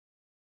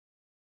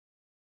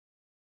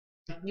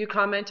you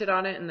commented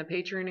on it in the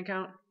Patreon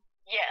account?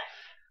 Yes.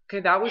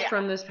 Okay, that was Yeah.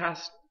 from this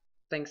past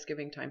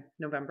Thanksgiving time,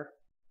 November.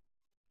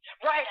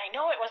 Right, I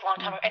know it was a long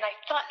time ago, and I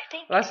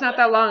think Well, that's it not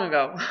was, that long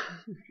ago.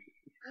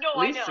 no, At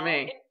I least know. to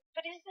me.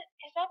 But is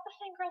that the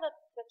same girl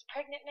that's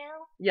pregnant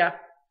now? Yeah.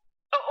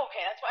 Oh,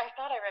 okay, that's why I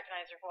thought I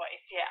recognized her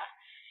voice. Yeah,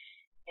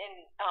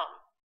 and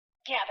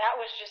yeah, that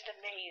was just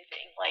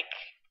amazing. Like,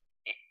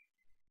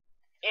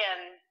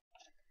 and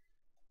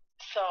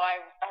so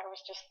I was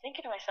just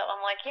thinking to myself,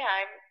 I'm like,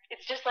 yeah,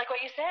 it's just like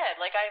what you said.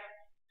 Like I'm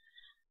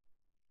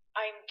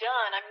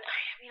done.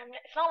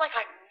 It's not like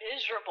I'm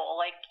miserable.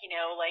 Like,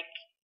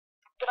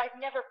 but I've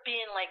never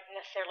been like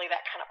necessarily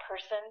that kind of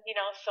person,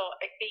 so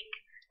I think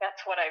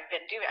that's what I've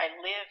been doing. I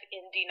live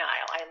in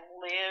denial. I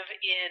live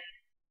in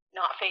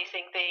not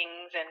facing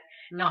things and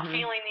not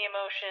feeling the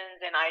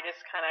emotions, and I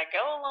just kind of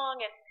go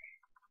along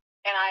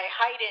and I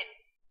hide it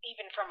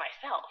even from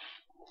myself.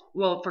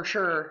 Well, for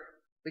sure,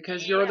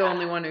 because you're the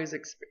only one who's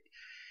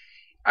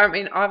I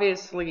mean,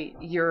 obviously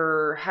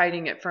you're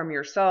hiding it from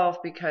yourself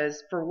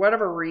because for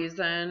whatever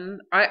reason,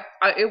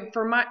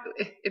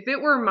 if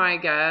it were my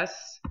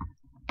guess,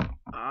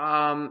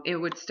 it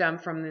would stem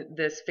from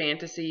this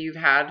fantasy you've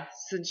had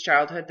since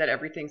childhood that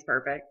everything's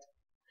perfect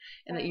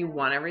and that you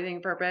want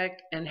everything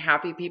perfect and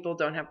happy people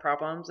don't have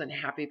problems and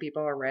happy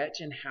people are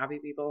rich and happy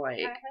people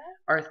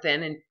are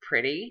thin and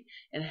pretty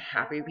and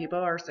happy people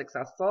are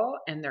successful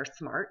and they're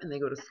smart and they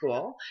go to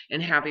school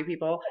and happy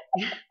people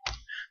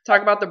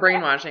talk about the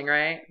brainwashing,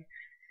 right?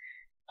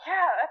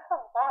 Yeah, that's a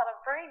lot of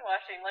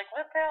brainwashing. Like,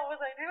 what the hell was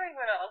I doing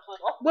when I was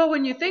little? Well,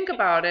 when you think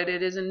about it,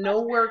 it is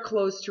nowhere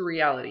close to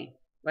reality.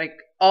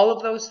 Like, all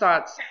of those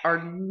thoughts are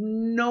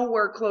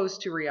nowhere close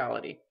to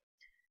reality.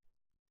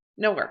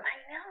 Nowhere. I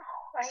know.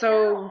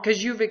 So,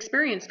 because you've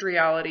experienced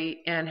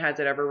reality, and has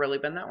it ever really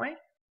been that way?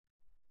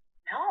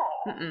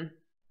 No.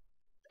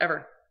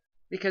 Ever.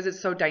 Because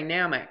it's so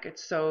dynamic.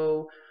 It's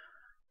so...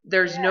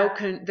 There's no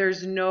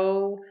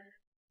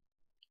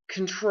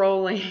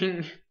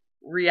controlling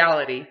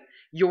reality.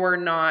 You're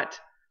not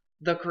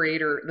the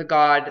creator, the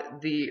God,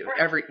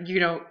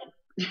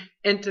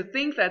 and to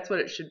think that's what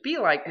it should be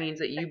like means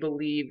that you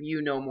believe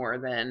you know more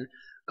than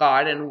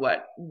God and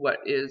what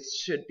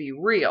should be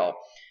real,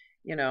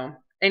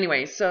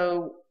 Anyway,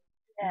 so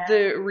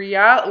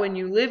when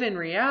you live in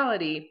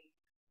reality,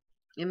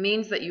 it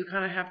means that you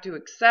kind of have to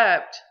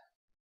accept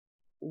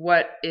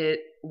what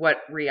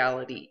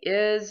reality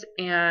is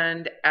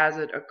and as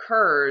it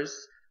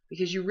occurs,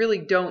 because you really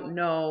don't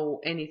know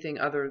anything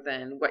other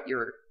than what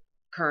you're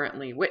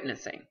currently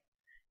witnessing.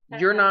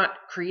 You're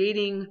not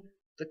creating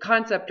the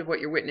concept of what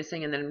you're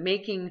witnessing and then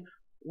making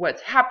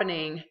what's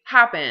happening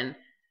happen,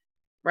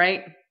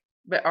 right?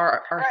 But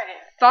our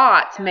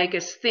thoughts make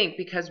us think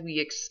because we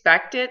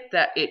expect it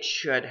that it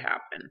should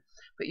happen.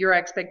 But your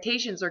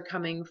expectations are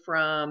coming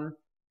from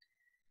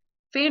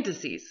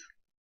fantasies.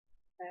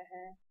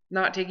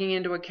 Not taking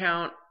into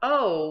account,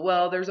 oh,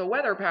 well, there's a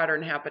weather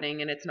pattern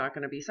happening and it's not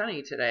going to be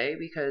sunny today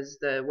because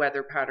the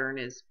weather pattern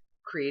is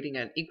creating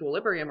an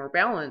equilibrium or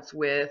balance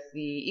with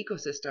the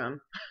ecosystem.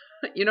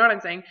 You know what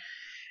I'm saying?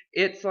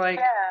 It's like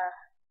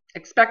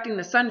expecting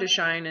the sun to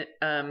shine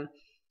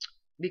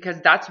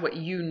because that's what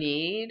you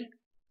need,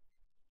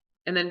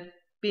 and then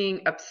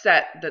being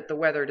upset that the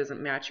weather doesn't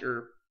match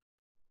your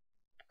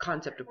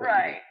concept of what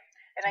you need. Right.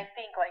 And I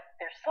think, like,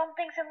 there's some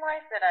things in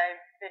life that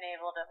I've been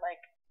able to, like,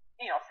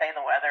 say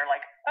the weather,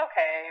 like,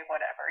 okay,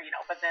 whatever,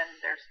 but then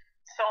there's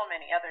so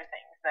many other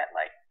things that,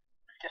 like,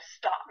 just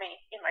stop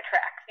me in my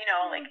tracks,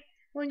 like.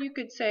 Well, you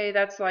could say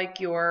that's like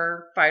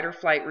your fight or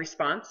flight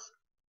response,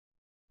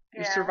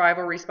 your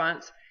survival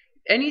response.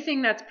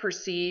 Anything that's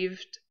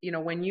perceived,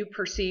 when you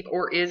perceive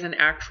or is an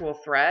actual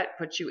threat,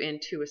 puts you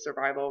into a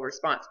survival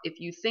response. If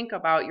you think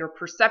about your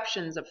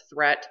perceptions of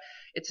threat,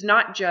 it's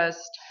not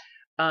just,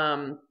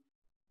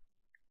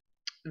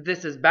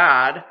 this is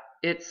bad.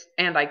 It's,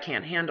 and I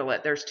can't handle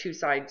it. There's two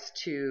sides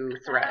to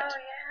threat. Oh,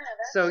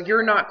 yeah, so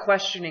you're not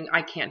questioning,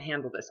 I can't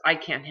handle this. I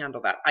can't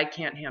handle that. I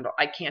can't handle.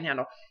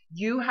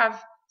 You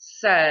have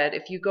said,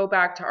 if you go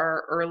back to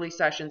our early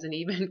sessions and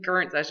even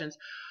current sessions,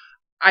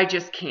 I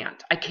just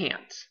can't. I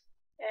can't.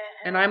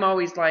 And I'm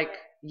always like,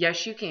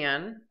 yes, you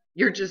can.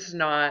 You're just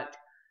not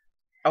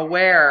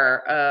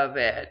aware of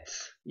it.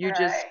 You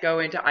just go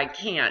into I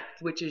can't,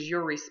 which is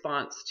your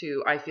response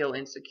to I feel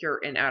insecure,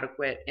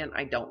 inadequate, and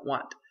I don't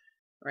want.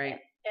 Right?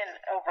 And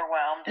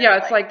overwhelmed. Yeah,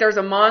 it's like there's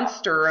a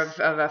monster of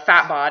a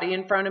fat body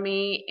in front of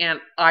me and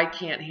I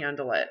can't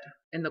handle it.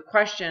 And the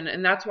question,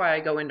 and that's why I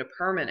go into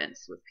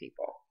permanence with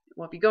people.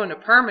 Well, if you go into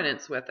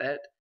permanence with it,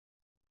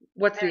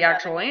 what's the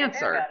actual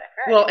answer?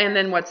 Well, and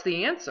then what's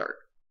the answer?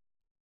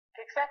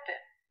 Accept it.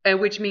 And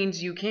which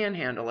means you can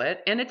handle it.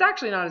 And it's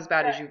actually not as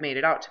bad as you've made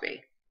it out to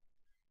be.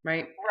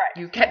 Right?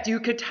 You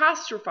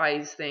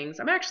catastrophize things.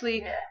 I'm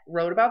actually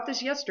wrote about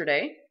this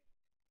yesterday,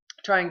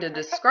 trying to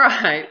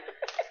describe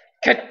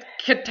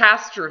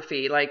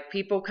catastrophe. Like,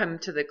 people come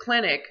to the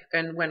clinic,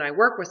 and when I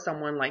work with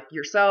someone like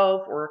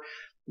yourself or,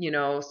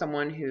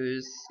 someone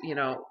who's,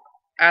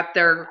 at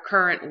their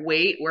current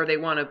weight where they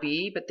want to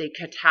be, but they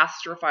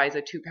catastrophize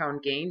a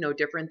 2-pound gain, no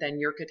different than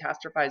you're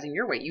catastrophizing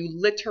your weight. You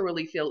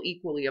literally feel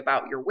equally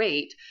about your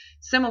weight,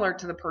 similar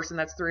to the person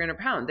that's 300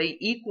 pounds. They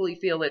equally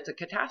feel it's a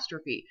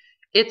catastrophe.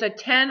 It's a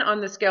 10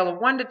 on the scale of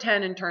 1 to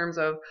 10 in terms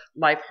of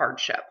life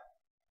hardship.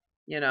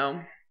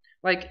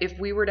 Like if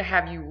we were to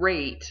have you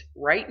rate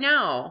right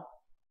now,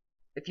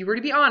 if you were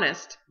to be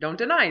honest, don't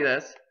deny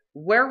this,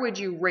 where would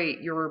you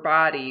rate your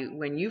body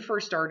when you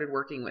first started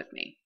working with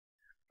me?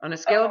 On a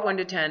scale of 1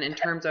 to 10 in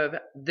terms of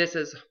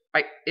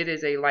it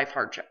is a life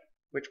hardship.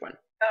 Which one? 10,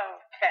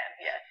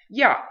 yes.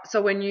 Yeah.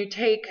 So when you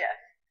take, yes.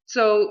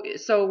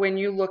 So when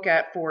you look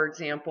at, for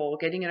example,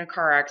 getting in a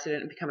car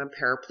accident and becoming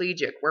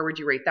paraplegic, where would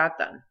you rate that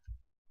then?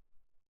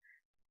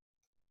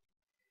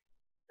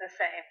 The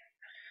same.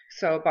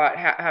 So about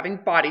having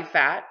body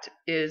fat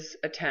is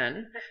a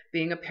 10.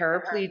 Being a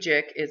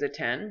paraplegic is a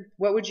 10.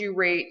 What would you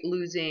rate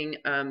losing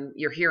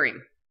your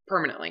hearing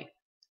permanently?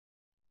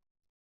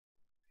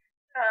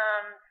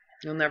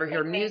 You'll never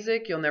hear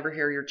music. You'll never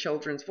hear your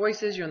children's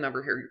voices. You'll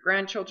never hear your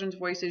grandchildren's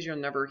voices. You'll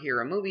never hear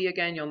a movie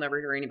again. You'll never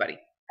hear anybody.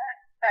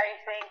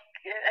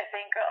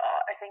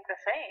 I think the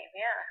same.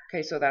 Yeah.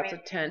 Okay, so that's a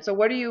 10. So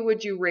what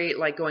would you rate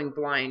like going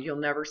blind? You'll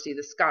never see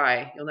the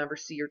sky. You'll never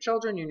see your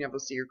children. You'll never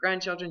see your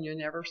grandchildren. You'll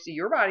never see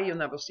your body. You'll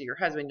never see your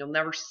husband. You'll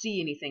never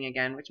see anything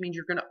again, which means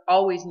you're going to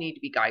always need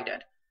to be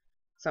guided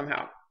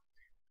somehow,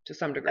 to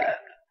some degree. I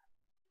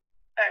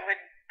would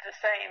the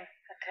same,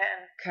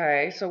 a 10.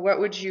 Okay, so what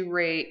would you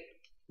rate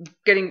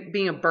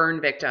being a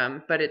burn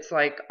victim, but it's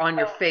like on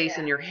your face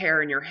and your hair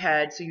and your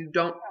head,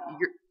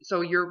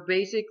 so you're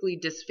basically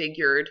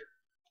disfigured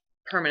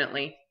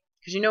permanently,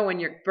 because when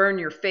you burn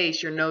your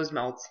face, your nose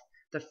melts,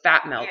 the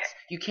fat melts.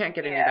 Yeah. You can't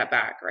get any of that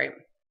back, right?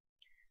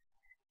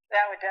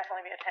 That would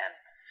definitely be a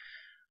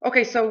 10.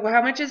 Okay, so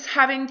how much is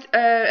having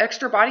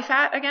extra body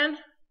fat again?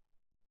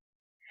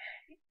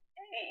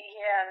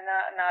 Yeah,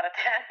 not a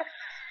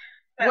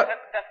 10.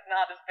 That's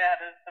not as bad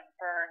as the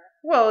burn.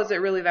 Well, is it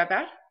really that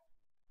bad?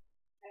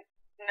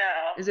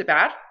 No. Is it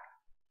bad?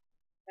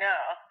 No.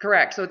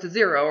 Correct. So it's a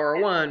 0 or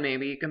a 1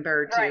 maybe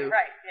compared to... Right,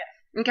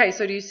 yes. Okay,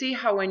 so do you see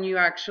how when you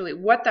actually...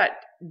 What that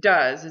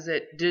does is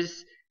it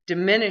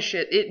diminish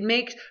it. It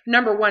makes...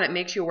 Number one, it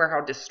makes you aware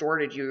how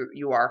distorted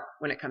you are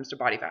when it comes to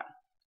body fat.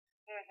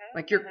 Mm-hmm.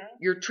 Like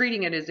you're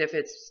treating it as if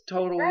it's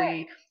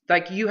totally...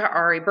 Like you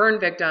are a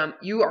burn victim.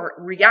 You are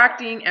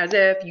reacting as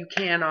if you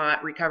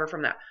cannot recover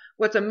from that.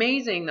 What's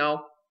amazing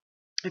though,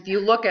 if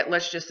you look at,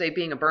 let's just say,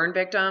 being a burn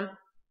victim...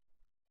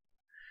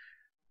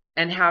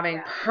 and having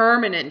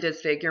permanent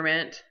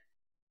disfigurement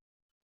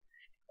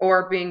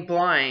or being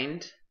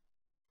blind,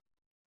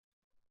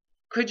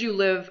 could you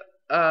live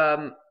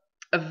a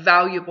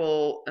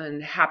valuable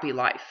and happy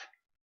life?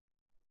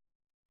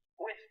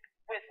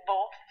 With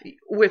both?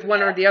 With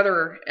one or the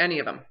other, any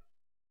of them?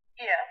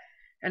 Yeah.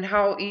 And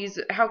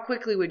how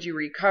quickly would you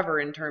recover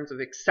in terms of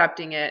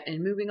accepting it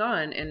and moving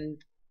on and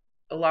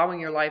allowing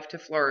your life to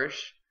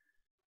flourish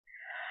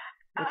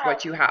with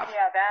what you have?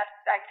 Yeah,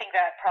 I think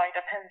that probably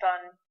depends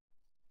on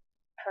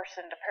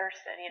person to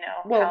person,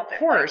 Well, of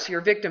course,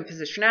 your victim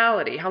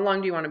positionality. How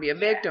long do you want to be a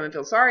victim and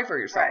feel sorry for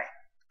yourself? Right.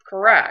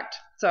 Correct.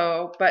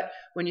 So, but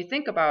when you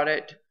think about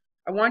it,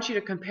 I want you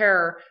to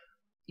compare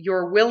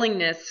your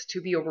willingness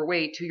to be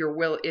overweight to your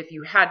will if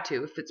you had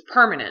to, if it's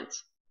permanent.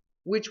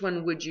 Which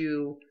one would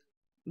you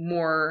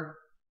more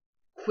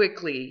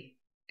quickly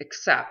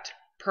accept?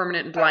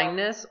 Permanent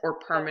blindness or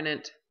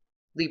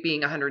permanently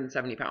being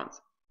 170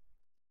 pounds?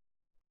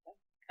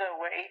 The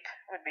weight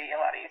would be a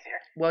lot easier.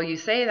 Well, you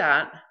say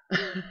that.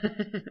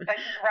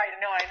 Right,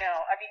 no, I know.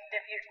 I mean,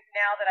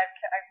 now that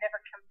I've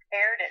never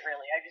compared it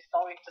really. I just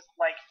always just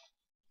like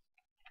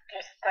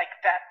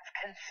that's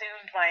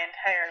consumed my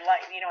entire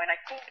life, and I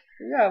think.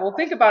 Yeah, well,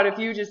 think about if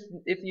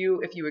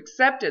you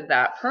accepted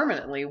that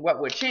permanently, what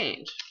would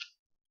change?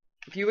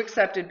 If you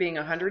accepted being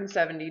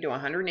 170 to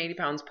 180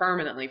 pounds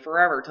permanently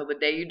forever till the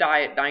day you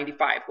die at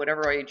 95,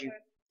 whatever age you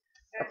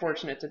are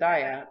fortunate to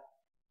die at.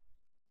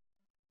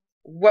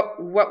 What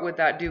would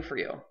that do for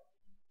you?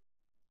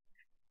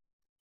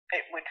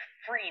 It would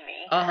free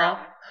me from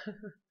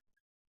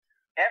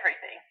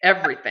everything.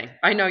 Everything.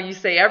 I know you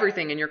say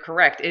everything and you're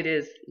correct. It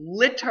is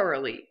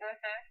literally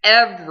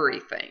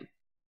everything.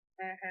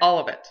 All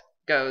of it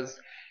goes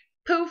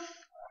poof.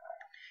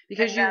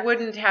 Because you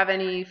wouldn't have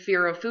any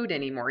fear of food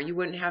anymore. You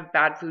wouldn't have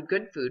bad food,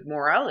 good food,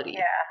 morality.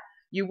 Yeah.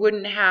 You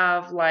wouldn't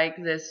have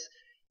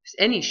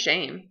any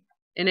shame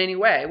in any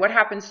way. What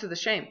happens to the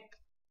shame?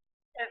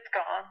 It's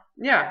gone.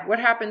 Yeah. What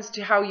happens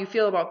to how you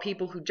feel about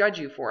people who judge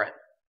you for it?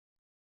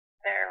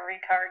 They're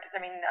retarded.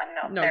 I mean,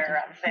 no.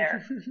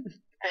 They're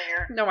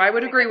No, I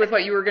would agree with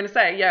what you were going to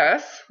say.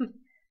 Yes.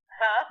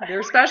 Huh?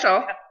 They're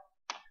special.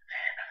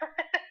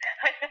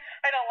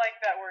 I don't like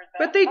that word,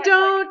 though. But they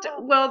don't.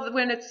 Well,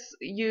 when it's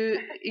you,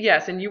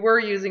 yes, and you were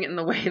using it in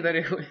the way that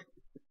it was.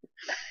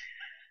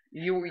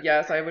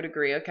 Yes, I would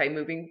agree. Okay,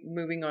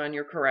 moving on.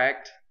 You're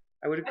correct.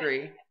 I would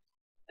agree.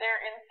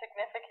 They're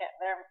insignificant.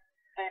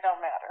 They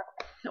don't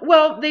matter.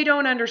 Well, they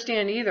don't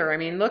understand either. I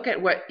mean, look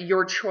at what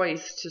your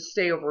choice to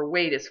stay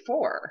overweight is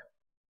for.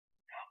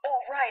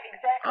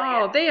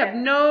 Oh, they have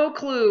no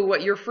clue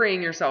what you're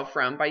freeing yourself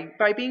from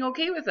by being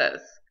okay with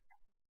this.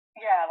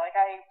 Yeah, like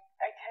I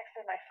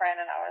texted my friend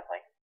and I was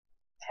like,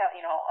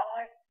 oh,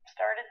 I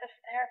started this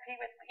therapy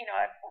with,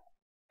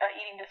 an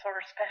eating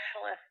disorder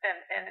specialist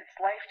and it's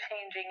life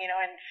changing,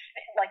 and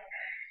like,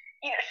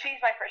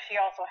 she's my friend. She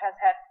also has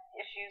had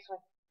issues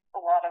with a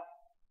lot of,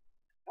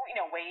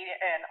 weight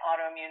and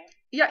autoimmune.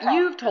 Yeah,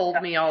 you've told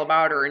me all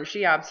about her, and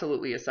she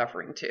absolutely is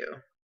suffering too.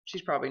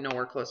 She's probably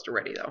nowhere close to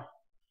ready though.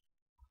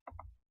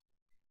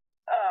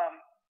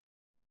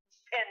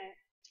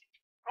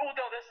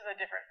 No, this is a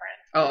different friend.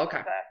 Oh,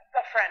 okay.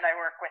 A friend I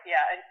work with,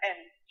 yeah,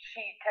 and she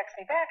texts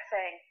me back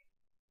saying,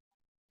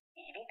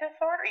 eating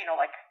disorder,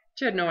 like.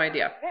 She had no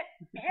idea.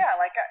 Yeah,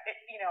 like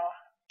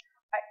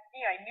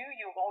I knew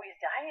you've always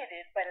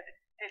dieted, but it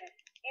didn't.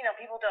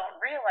 People don't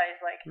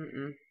realize like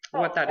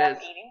what that is.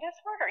 Eating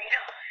disorder,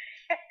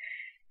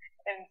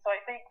 And so I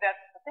think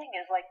that's the thing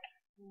is like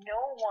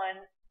no one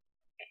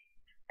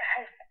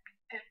has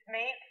just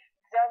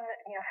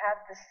had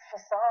this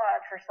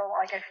facade for so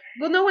long.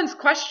 Well, no one's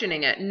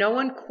questioning it. No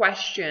one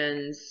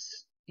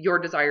questions your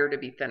desire to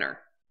be thinner.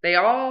 They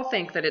all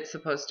think that it's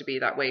supposed to be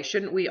that way.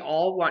 Shouldn't we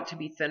all want to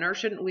be thinner?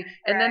 Shouldn't we?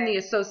 And then the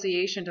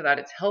association to that,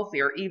 it's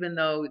healthier, even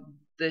though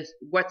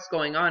what's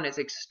going on is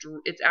it's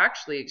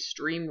actually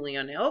extremely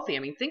unhealthy. I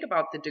mean, think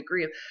about the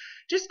degree of,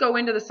 just go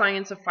into the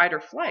science of fight or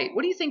flight.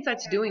 What do you think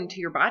that's doing to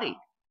your body?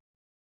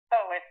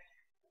 Oh, it's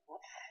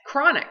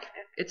chronic.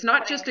 It's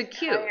not just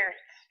acute.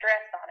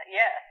 Stress on it,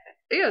 yes.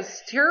 It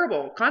has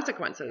terrible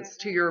consequences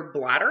to your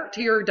bladder,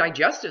 to your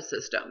digestive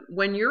system.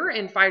 When you're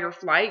in fight or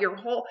flight,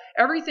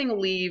 everything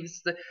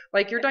leaves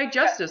your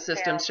digestive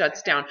system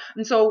shuts down.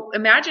 And so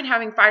imagine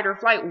having fight or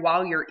flight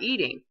while you're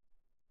eating.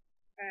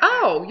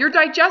 Oh, your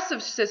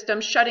digestive system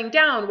shutting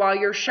down while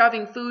you're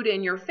shoving food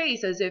in your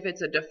face as if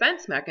it's a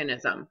defense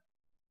mechanism.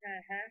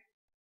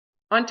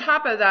 On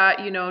top of that,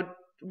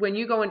 when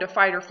you go into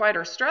fight or flight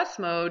or stress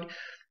mode,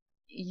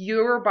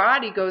 your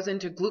body goes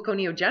into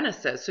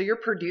gluconeogenesis. So you're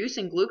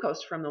producing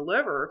glucose from the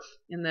liver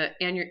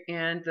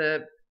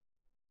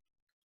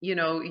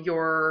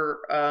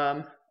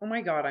oh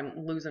my God, I'm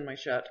losing my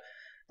shit.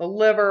 The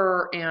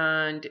liver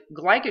and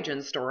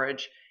glycogen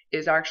storage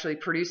is actually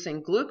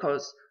producing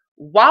glucose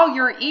while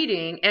you're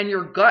eating, and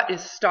your gut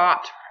is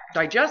stopped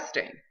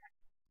digesting.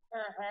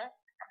 And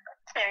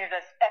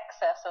this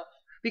excess of.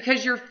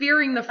 Because you're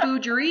fearing the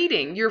food you're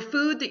eating. Your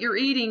food that you're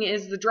eating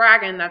is the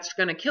dragon that's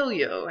going to kill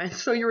you. And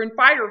so you're in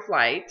fight or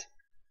flight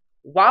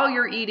while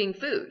you're eating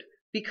food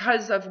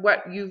because of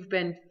what you've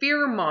been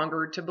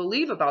fear-mongered to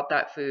believe about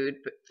that food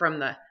from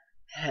the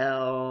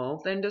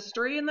health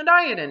industry and the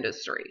diet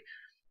industry.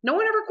 No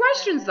one ever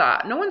questions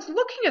that. No one's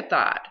looking at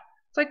that.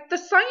 It's like the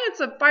science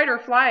of fight or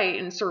flight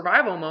and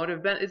survival mode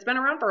it's been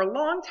around for a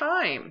long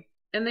time.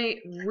 And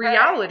the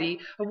reality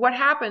of what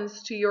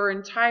happens to your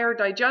entire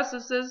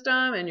digestive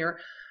system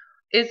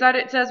is that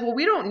it says, well,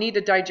 we don't need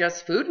to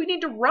digest food. We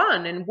need to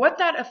run. And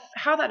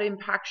how that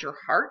impacts your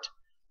heart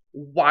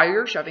while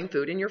you're shoving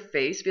food in your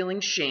face,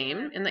 feeling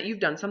shame and that you've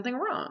done something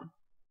wrong.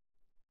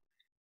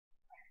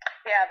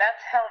 Yeah,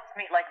 that's helped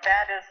me. Like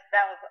that was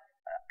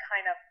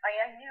kind of, I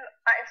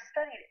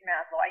studied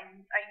Maslow. I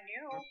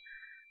knew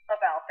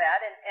about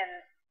that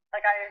and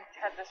like I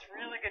had this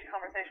really good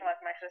conversation with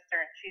my sister,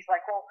 and she's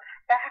like, "Well,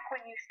 back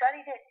when you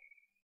studied it,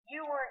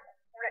 you weren't,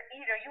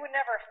 you would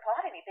never have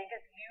thought anything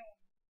because you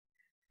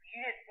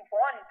didn't,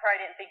 one,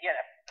 probably didn't think you had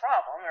a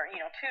problem, or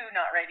two,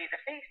 not ready to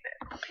face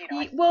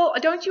it." Well,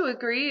 don't you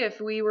agree?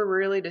 If we were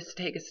really to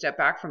take a step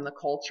back from the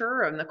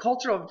culture and the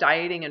culture of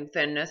dieting and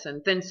thinness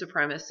and thin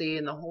supremacy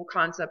and the whole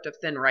concept of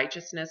thin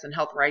righteousness and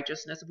health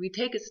righteousness, if we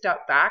take a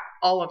step back,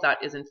 all of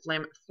that is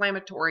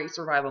inflammatory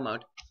survival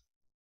mode.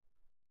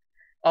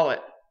 All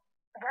of it.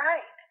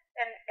 Right.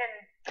 And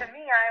to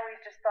me, I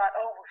always just thought,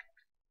 oh,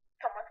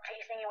 someone's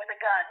chasing you with a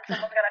gun,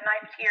 someone's got a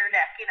knife to your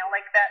neck,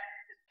 like that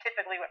is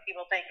typically what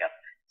people think of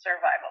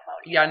survival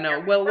mode. Yeah,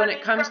 no. Well, when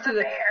it comes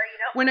to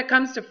when it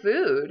comes to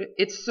food,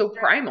 it's so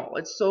primal.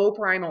 It's so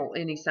primal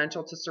and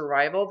essential to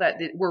survival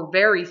that we're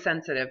very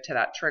sensitive to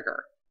that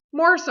trigger.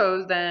 More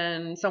so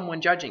than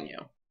someone judging you.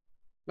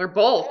 They're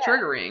both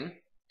triggering,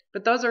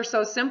 but those are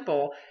so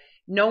simple.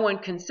 No one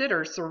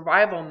considers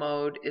survival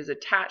mode is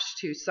attached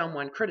to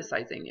someone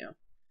criticizing you.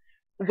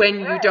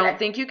 When you don't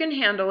think you can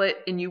handle it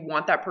and you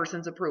want that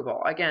person's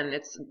approval. Again,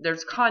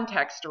 there's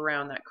context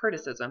around that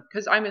criticism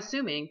because I'm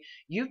assuming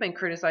you've been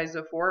criticized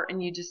before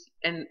and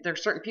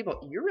there's certain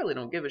people you really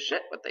don't give a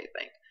shit what they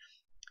think.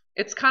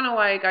 It's kind of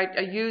like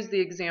I use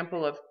the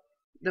example of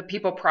the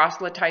people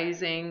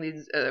proselytizing,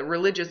 these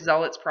religious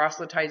zealots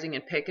proselytizing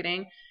and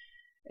picketing,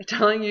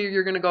 telling you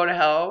you're going to go to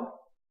hell.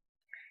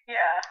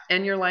 Yeah.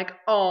 And you're like,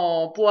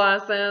 oh,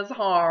 bless his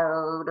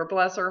heart or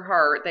bless her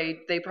heart.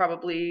 They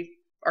probably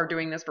are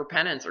doing this for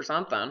penance or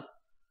something.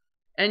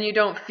 And you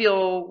don't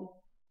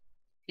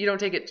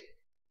take it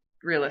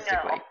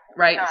realistically,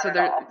 right?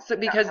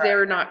 Because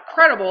they're not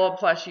credible,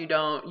 plus you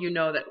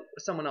know that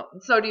someone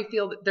else. So do you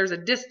feel that there's a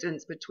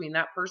distance between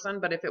that person?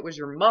 But if it was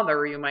your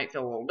mother, you might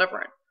feel a little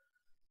different.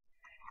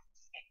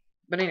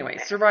 But anyway,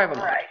 survival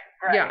mode. Right.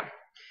 Yeah.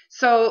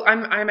 So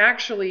I'm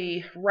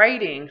actually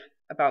writing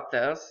about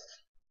this,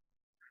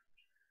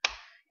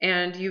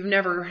 and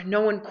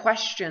no one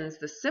questions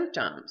the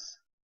symptoms,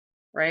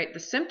 right? The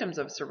symptoms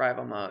of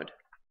survival mode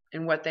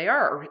and what they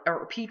are,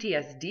 or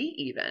PTSD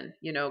even.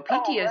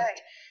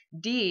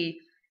 PTSD,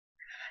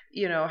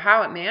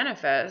 how it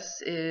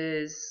manifests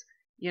is,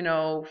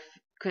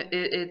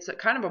 it's a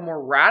kind of a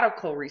more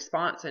radical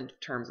response in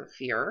terms of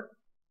fear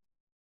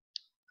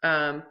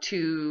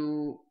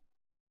to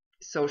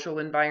social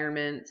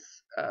environments,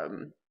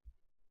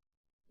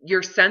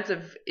 your sense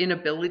of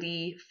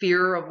inability,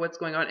 fear of what's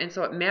going on. And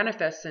so it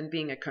manifests in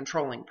being a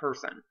controlling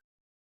person.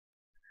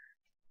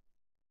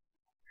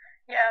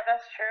 Yeah,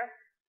 that's true.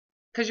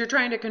 Because you're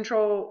trying to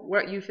control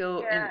what you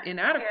feel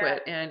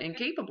inadequate and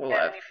incapable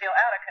of. And you feel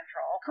out of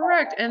control.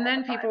 Correct. And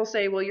then people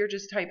say, well, you're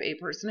just type A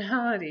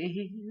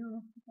personality.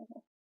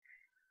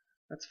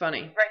 That's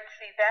funny. Right.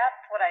 See,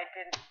 that's what I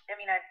didn't. I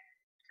mean, I've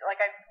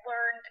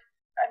learned.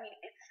 I mean,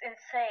 it's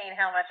insane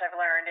how much I've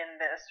learned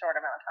in this short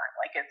amount of time.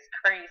 Like, it's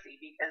crazy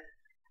because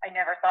I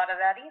never thought of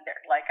that either.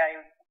 Like, I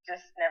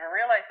just never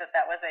realized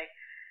that was a.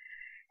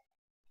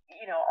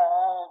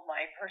 All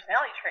my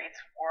personality traits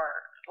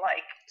were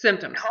like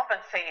symptoms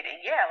compensating.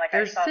 Yeah, like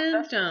there's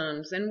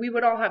symptoms, and we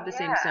would all have the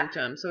same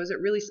symptoms. So is it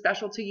really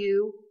special to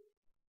you?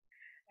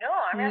 No,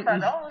 I mean, I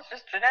thought, it's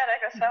just genetic.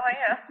 That's how I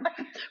am.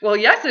 Well,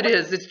 yes, it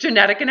is. It's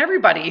genetic in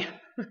everybody.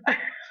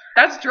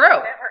 That's true. I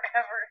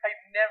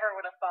never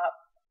would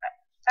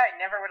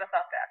have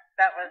thought that.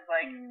 That was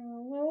like...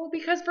 Well,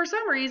 because for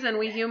some reason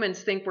we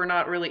humans think we're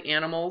not really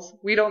animals.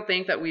 We don't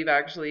think that we've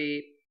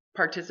actually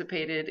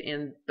participated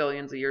in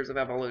billions of years of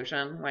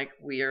evolution. Like,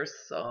 we are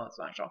so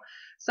special.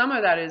 Some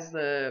of that is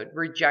the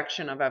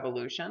rejection of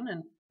evolution,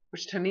 and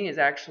which to me is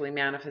actually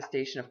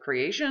manifestation of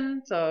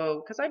creation.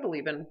 So, because I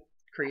believe in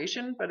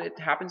creation, but it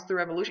happens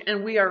through evolution,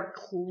 and we are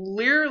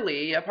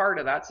clearly a part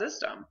of that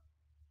system.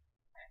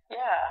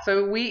 Yeah.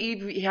 So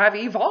we have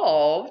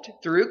evolved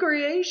through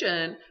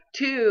creation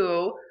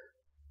to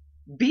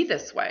be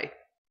this way.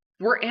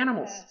 We're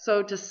animals.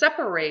 So to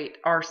separate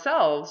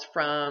ourselves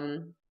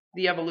from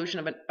the evolution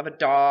of a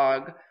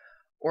dog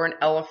or an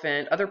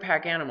elephant, other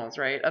pack animals,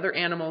 right? Other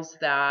animals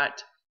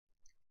that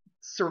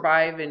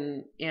survive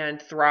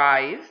and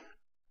thrive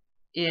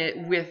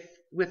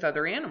with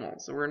other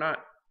animals. So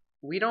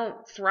we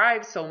don't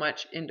thrive so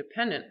much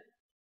independent.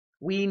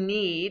 We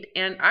need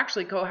and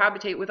actually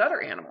cohabitate with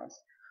other animals,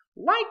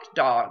 like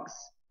dogs.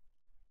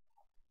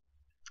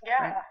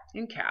 Yeah. Right?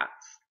 And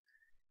cats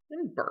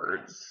and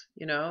birds.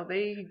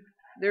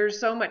 There's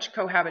so much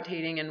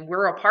cohabitating, and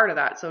we're a part of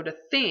that. So to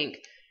think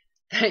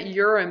that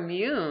you're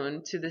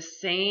immune to the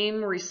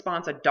same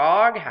response a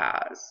dog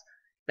has,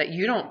 that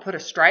you don't put a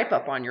stripe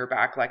up on your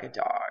back like a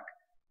dog,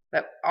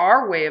 that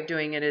our way of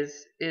doing it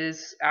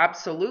is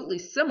absolutely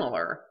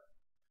similar.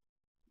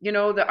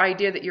 The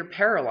idea that you're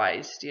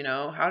paralyzed,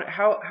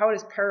 how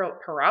does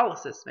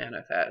paralysis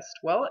manifest?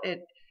 Well,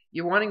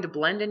 you're wanting to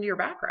blend into your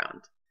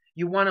background.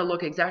 You want to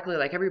look exactly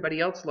like everybody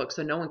else looks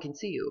so no one can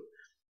see you,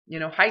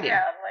 hiding.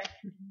 Yeah, like,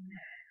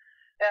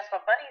 that's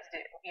what bunnies do,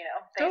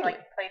 They totally.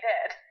 play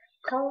dead.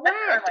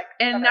 Correct.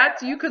 And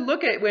that's, you could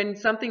look at when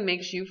something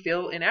makes you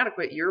feel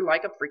inadequate, you're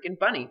like a freaking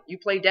bunny. You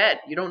play dead.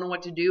 You don't know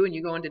what to do, and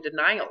you go into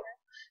denial.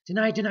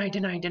 Deny.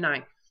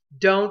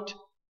 Don't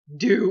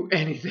do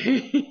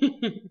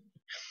anything.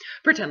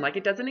 Pretend like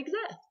it doesn't exist.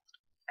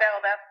 So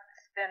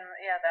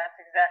that's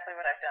exactly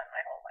what I've done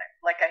my whole life.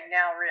 Like, I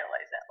now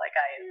realize that. Like,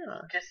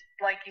 just,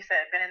 like you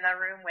said, been in that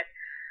room with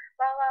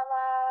la la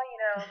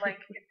la, like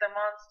it's a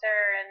monster,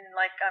 and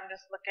like I'm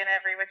just looking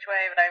every which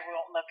way, but I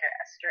won't look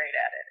straight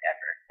at it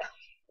ever.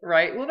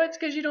 Right. Well, that's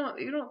because you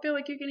don't feel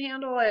like you can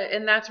handle it,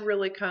 and that's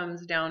really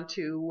comes down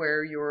to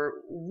where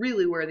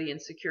the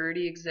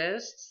insecurity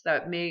exists.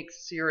 That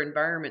makes your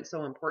environment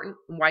so important,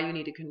 and why you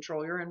need to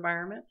control your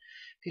environment,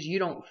 because you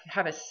don't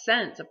have a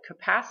sense of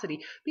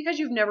capacity because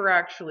you've never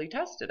actually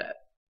tested it.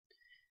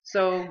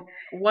 So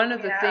one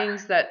of the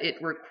things that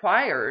it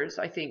requires,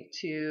 I think,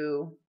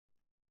 to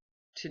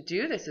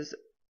do this is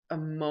a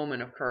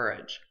moment of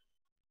courage.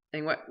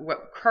 And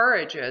what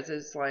courage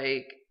is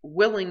like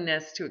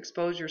willingness to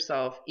expose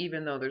yourself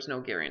even though there's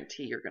no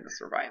guarantee you're going to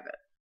survive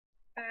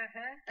it.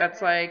 Mm-hmm.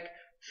 That's like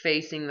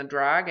facing the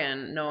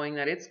dragon, knowing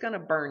that it's going to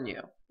burn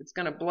you. It's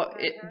going to blow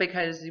it,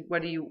 because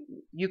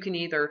you can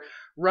either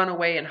run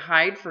away and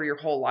hide for your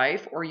whole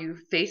life, or you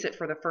face it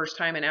for the first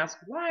time and ask,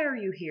 why are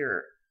you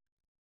here?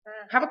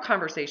 Have a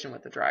conversation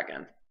with the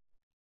dragon.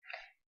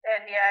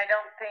 And I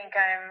don't think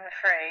I'm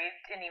afraid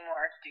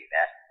anymore to do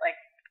that.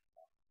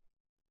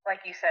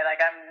 Like you said, like,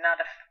 I'm not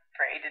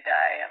afraid to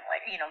die. I'm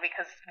like,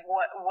 because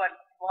what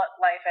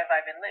life have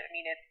I been living? I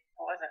mean, it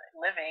wasn't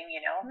living,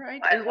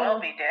 Right. Might as well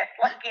be dead.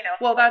 Like,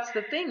 Well, that's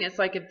the thing. It's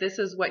like, if this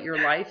is what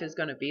your life is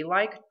going to be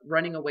like,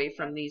 running away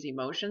from these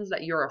emotions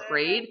that you're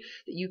afraid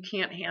that you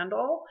can't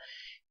handle,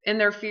 and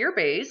they're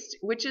fear-based,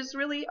 which is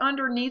really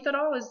underneath it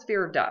all is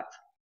fear of death,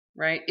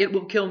 right? It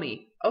will kill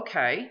me.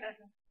 Okay.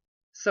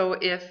 So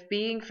if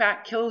being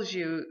fat kills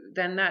you,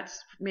 then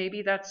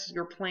maybe that's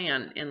your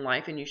plan in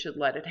life, and you should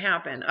let it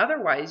happen.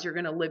 Otherwise, you're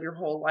going to live your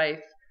whole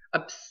life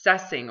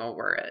obsessing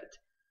over it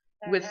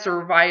with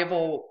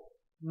survival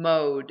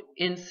mode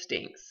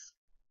instincts.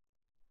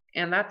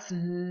 And that's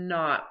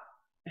not,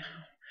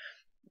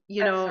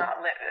 not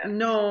living.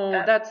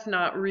 no, that's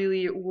not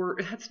really,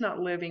 that's not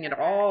living at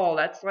all.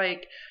 That's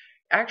like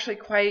actually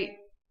quite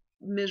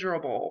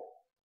miserable.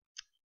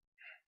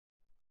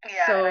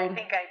 Yeah, so, and I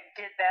think I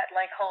did that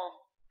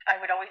I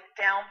would always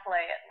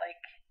downplay it,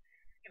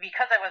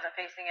 because I wasn't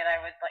facing it,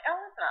 I was like, oh,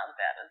 it's not as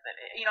bad as it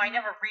is. I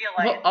never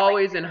realized. Well,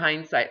 always in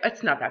hindsight,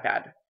 it's not that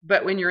bad.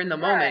 But when you're in the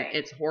moment,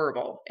 it's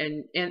horrible.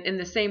 And in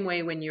the same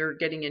way, when you're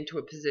getting into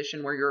a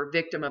position where you're a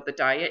victim of the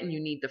diet and you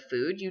need the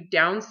food, you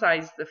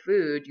downsize the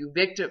food, you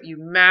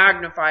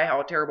magnify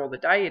how terrible the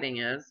dieting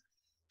is.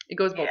 It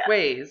goes both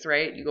ways,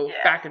 right? You go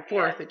back and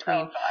forth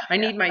between, I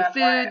need my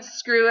food,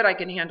 screw it, I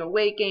can handle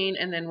weight gain.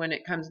 And then when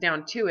it comes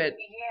down to it,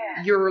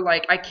 you're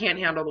like, I can't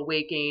handle the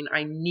weight gain.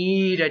 I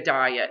need a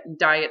diet. And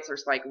diets are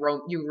like,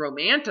 you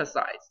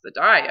romanticize the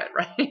diet,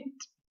 right? And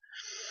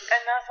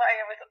that's why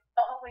I was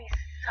always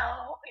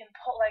so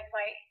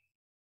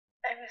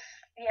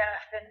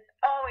been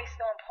always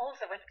so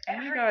impulsive with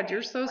everything. Oh my God,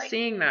 you're so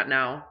seeing that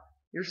now.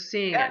 You're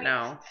seeing it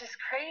now. It's just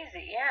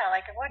crazy. Yeah,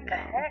 what the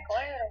heck?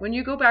 When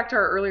you go back to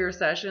our earlier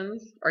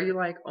sessions, are you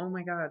like, oh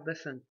my God,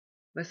 listen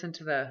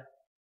to the...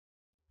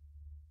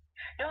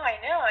 No, I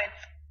know.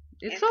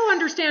 It's so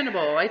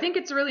understandable. I think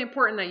it's really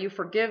important that you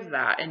forgive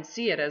that and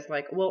see it as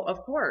like, well,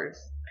 of course.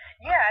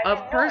 Yeah,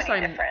 of course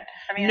I'm different.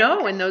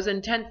 and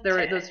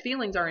those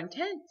feelings are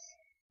intense.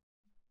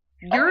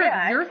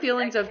 Your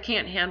feelings of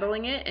can't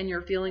handling it and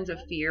your feelings of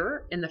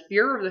fear and the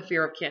fear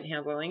of can't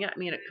handling it,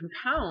 it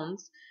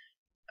compounds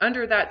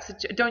under that.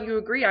 Don't you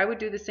agree? I would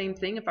do the same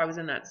thing if I was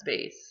in that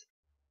space.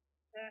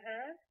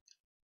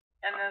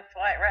 And that's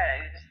why,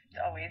 I just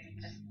always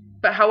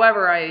But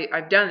however,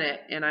 I've done it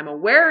and I'm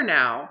aware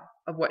now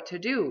of what to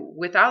do.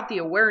 Without the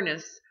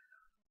awareness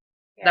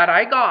that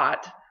I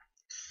got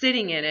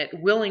sitting in it,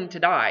 willing to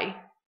die,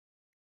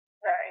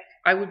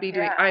 I would be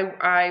doing,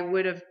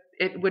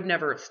 it would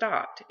never have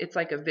stopped. It's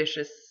like a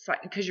vicious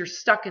cycle because you're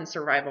stuck in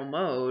survival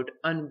mode,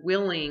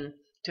 unwilling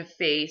to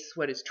face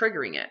what is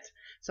triggering it.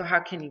 So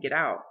how can you get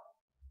out?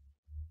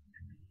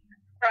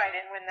 Right,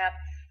 and when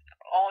that's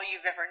all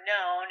you've ever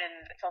known,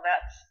 and so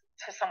that's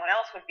to someone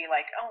else would be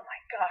like, oh my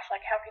gosh,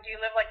 how could you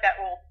live like that?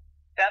 Well,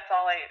 that's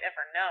all I've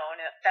ever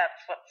known.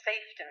 That's what's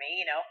safe to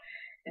me,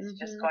 It's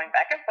just going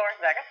back and forth,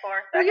 back and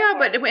forth.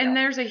 And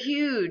there's a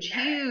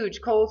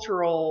huge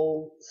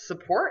cultural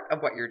support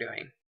of what you're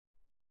doing.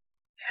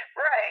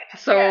 Right.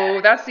 So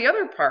that's the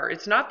other part.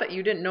 It's not that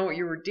you didn't know what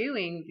you were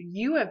doing.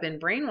 You have been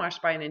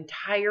brainwashed by an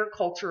entire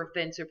culture of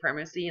thin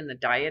supremacy in the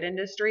diet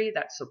industry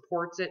that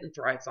supports it and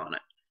thrives on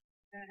it.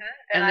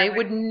 And they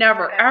would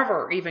never,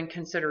 ever even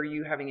consider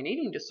you having an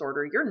eating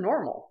disorder. You're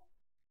normal.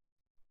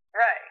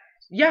 Right.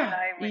 Yeah.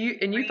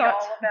 And you thought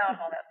all about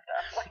all that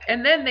stuff.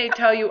 And then they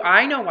tell you,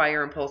 I know why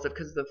you're impulsive,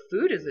 because the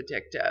food is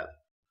addictive.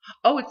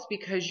 Oh, it's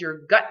because your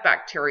gut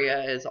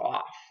bacteria is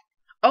off.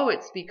 Oh,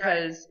 it's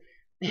because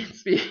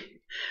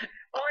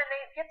Well, and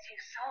it gets you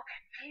so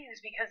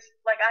confused because,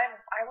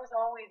 I was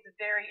always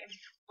very,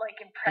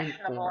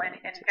 impressionable and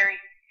very,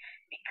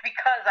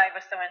 because I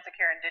was so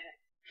insecure and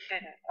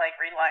didn't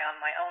rely on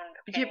my own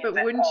opinions. Yeah,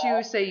 but wouldn't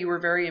you say you were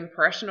very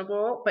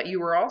impressionable, but you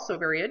were also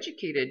very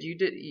educated?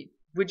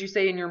 Would you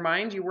say in your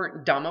mind you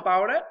weren't dumb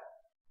about it?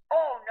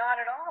 Oh, not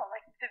at all.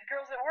 The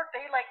girls at work,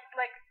 they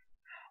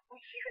well,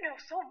 you know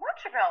so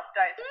much about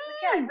diet.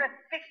 I read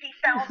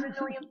 50,000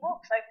 million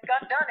books.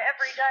 I've done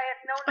every diet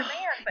known to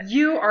man. But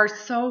you are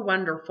so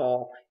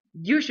wonderful.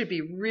 You should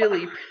be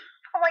really...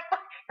 I'm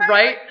like,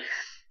 right?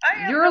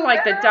 You're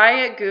like the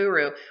diet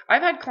guru.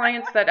 I've had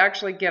clients that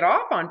actually get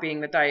off on being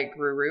the diet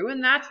guru,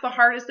 and that's the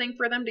hardest thing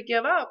for them to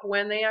give up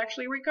when they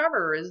actually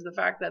recover, is the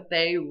fact that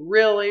they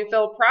really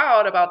feel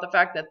proud about the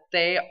fact that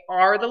they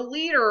are the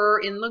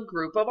leader in the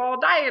group of all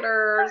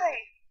dieters.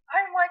 Right.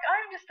 I'm like,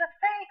 I'm just a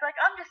fake.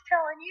 I'm just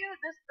telling you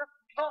this is the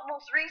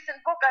most recent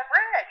book I've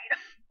read.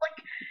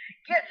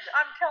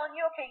 I'm telling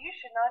you, okay, you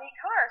should not eat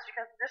carbs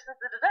because this is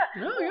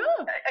da-da-da. Oh,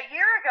 yeah. A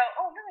year ago,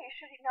 oh, no, you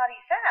should not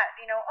eat fat.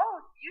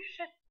 Oh, you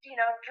should,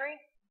 drink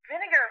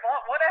vinegar,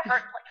 whatever.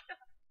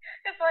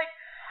 It's like,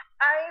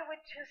 I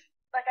would just,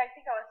 I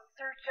think I was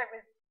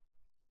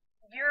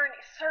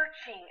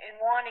searching and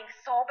wanting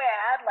so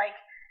bad,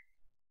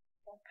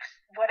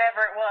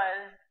 whatever it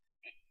was,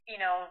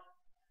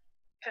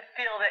 to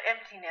feel the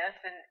emptiness,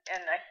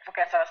 and I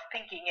guess I was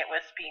thinking it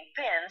was being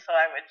thin, so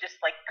I would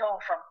just go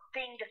from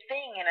thing to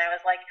thing, and I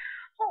was like,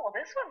 oh, well,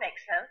 this one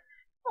makes sense.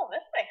 Oh,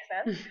 this makes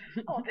sense.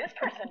 Oh, this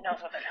person knows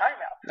what they're talking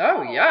about.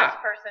 Oh, yeah.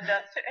 This person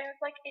does too. And it's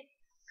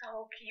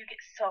you get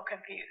so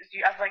confused.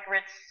 I've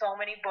read so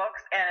many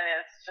books, and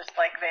it's just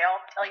they all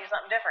tell you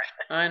something different.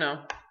 I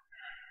know.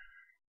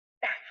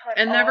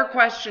 And never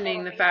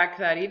questioning the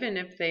fact that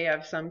even if they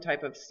have some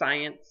type of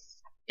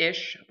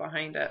science-ish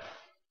behind it.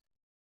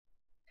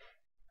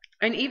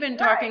 And even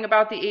talking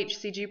about the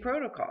HCG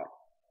protocol,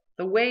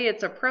 the way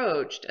it's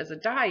approached as a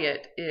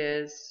diet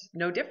is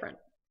no different.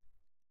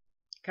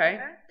 Okay?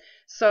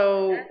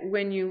 So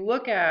when you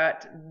look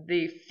at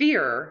the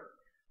fear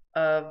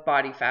of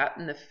body fat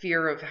and the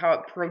fear of how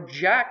it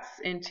projects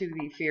into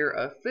the fear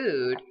of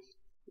food.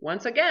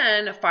 Once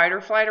again, fight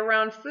or flight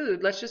around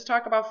food. Let's just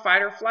talk about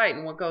fight or flight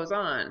and what goes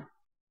on.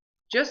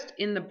 Just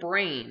in the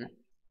brain,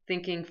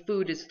 thinking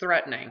food is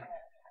threatening.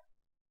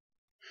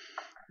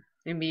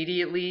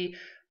 Immediately,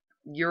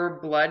 your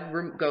blood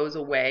goes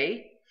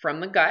away from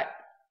the gut.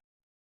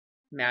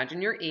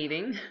 Imagine you're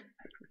eating.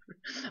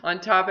 On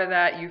top of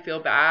that, you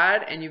feel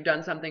bad and you've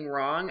done something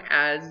wrong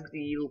as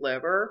the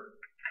liver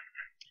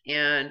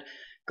and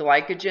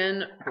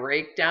glycogen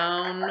break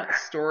down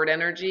stored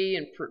energy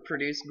and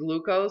produce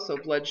glucose, so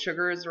blood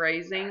sugar is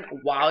rising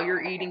while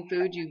you're eating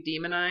food you've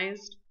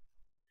demonized.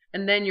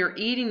 And then you're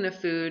eating the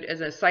food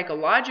as a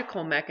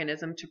psychological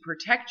mechanism to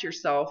protect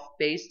yourself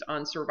based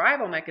on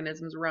survival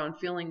mechanisms around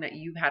feeling that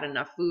you've had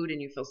enough food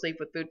and you feel safe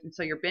with food. And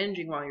so you're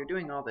binging while you're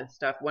doing all this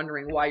stuff,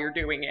 wondering why you're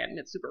doing it, and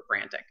it's super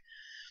frantic.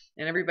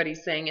 And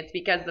everybody's saying it's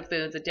because the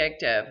food's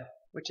addictive,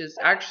 which is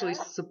actually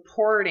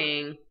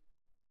supporting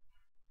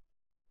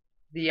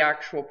the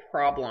actual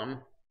problem.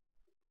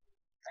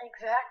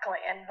 Exactly.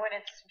 And when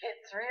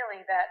it's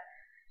really that,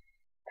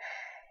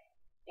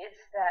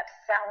 it's that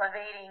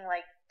salivating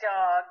like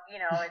dog,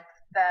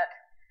 it's that.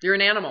 You're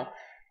an animal.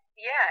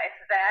 Yeah,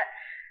 it's that.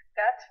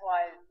 That's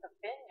why the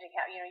binging,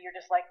 you're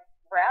just like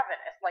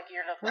ravenous, like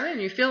you're just. Well,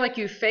 and you feel like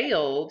you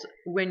failed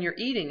when you're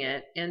eating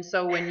it, and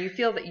so when you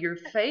feel that you're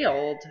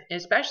failed,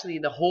 especially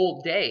the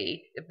whole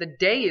day, if the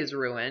day is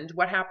ruined,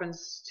 what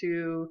happens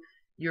to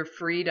your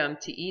freedom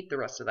to eat the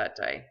rest of that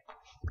day?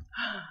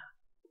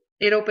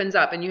 It opens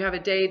up, and you have a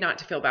day not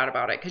to feel bad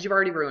about it because you've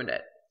already ruined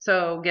it.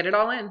 So get it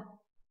all in.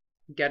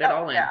 Get it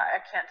all in. Yeah, I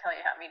can't tell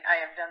you how.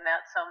 I have done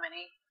that so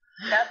many.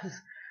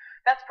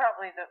 That's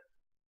probably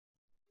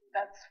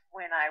that's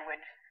when I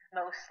would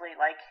mostly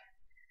like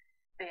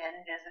binge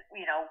is,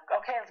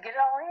 okay, let's get it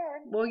all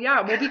in. Well,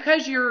 yeah,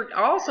 because you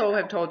also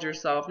have told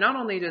yourself, not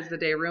only does the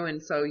day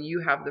ruin, so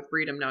you have the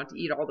freedom now to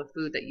eat all the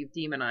food that you've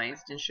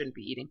demonized and shouldn't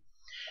be eating.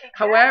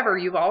 Exactly. However,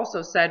 you've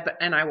also said,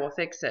 and I will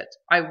fix it.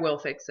 I will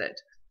fix it.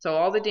 So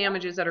all the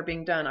damages that are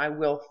being done, I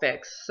will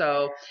fix.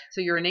 So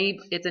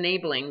it's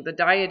enabling. The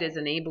diet is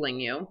enabling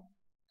you.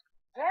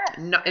 Yes.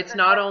 No, it's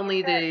not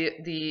only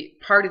the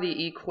part of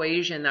the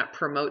equation that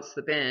promotes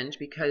the binge,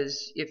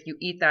 because if you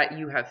eat that,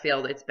 you have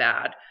failed. It's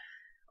bad.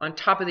 On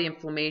top of the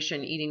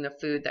inflammation, eating the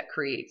food that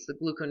creates the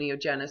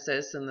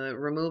gluconeogenesis and the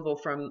removal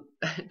from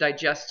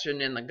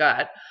digestion in the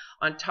gut.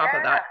 On top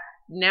of that,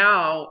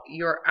 now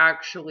you're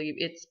actually,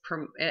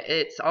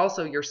 it's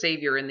also your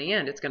savior in the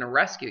end. It's going to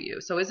rescue you.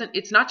 So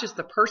it's not just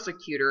the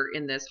persecutor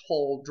in this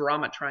whole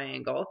drama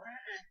triangle,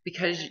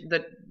 because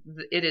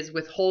it is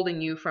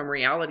withholding you from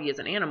reality as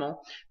an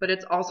animal, but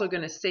it's also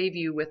going to save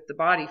you with the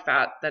body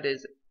fat that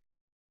is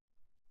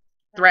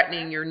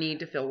threatening your need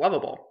to feel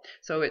lovable.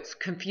 So it's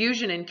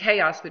confusion and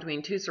chaos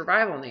between two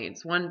survival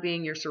needs. One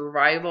being your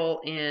survival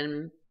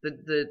in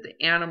the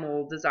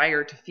animal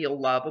desire to feel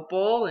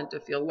lovable and to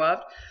feel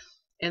loved.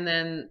 And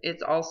then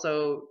it's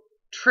also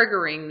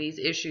triggering these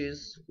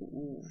issues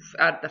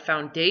at the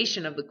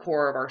foundation of the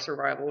core of our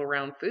survival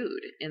around food,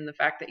 in the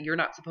fact that you're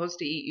not supposed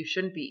to eat, you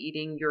shouldn't be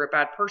eating, you're a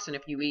bad person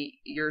if you eat,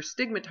 you're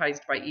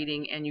stigmatized by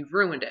eating, and you've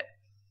ruined it.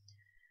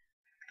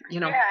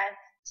 Yeah.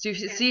 So you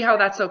see how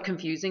that's so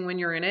confusing when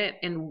you're in it,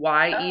 and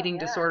why eating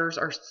disorders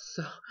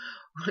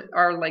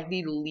are like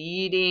the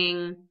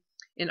leading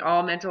in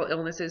all mental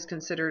illnesses,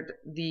 considered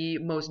the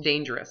most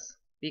dangerous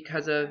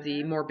because of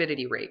the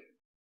morbidity rate.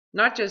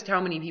 Not just how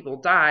many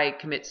people die,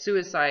 commit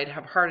suicide,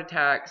 have heart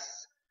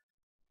attacks,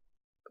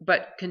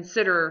 but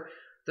consider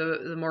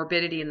the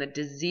morbidity and the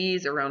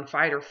disease around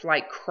fight or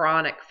flight,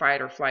 chronic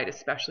fight or flight,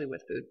 especially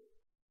with food.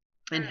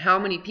 And how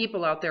many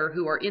people out there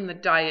who are in the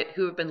diet,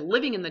 who have been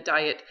living in the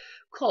diet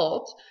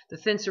cult, the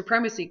Thin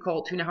Supremacy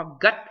cult, who now have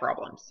gut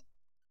problems.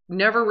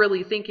 Never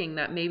really thinking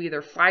that maybe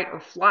their fight or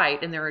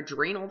flight and their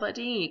adrenal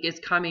fatigue is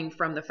coming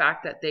from the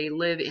fact that they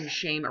live in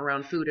shame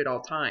around food at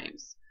all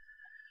times.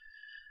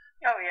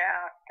 Oh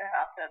yeah,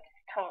 that's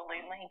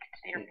totally linked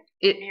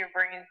to your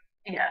brain.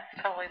 Yeah,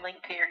 totally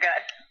linked to your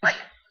gut.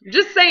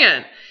 Just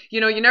saying,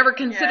 you never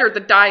consider the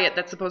diet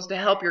that's supposed to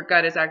help your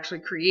gut is actually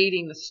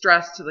creating the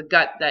stress to the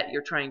gut that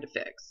you're trying to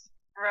fix.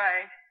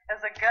 Right.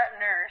 As a gut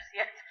nurse,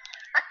 yes.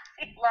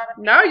 I see a lot of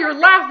people. Now you're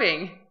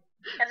laughing.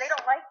 And they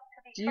don't like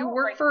to be Do you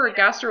work for a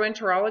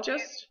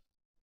gastroenterologist?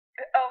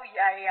 Oh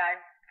yeah.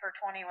 For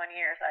 21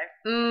 years,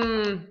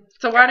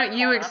 So why don't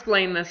you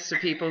explain this to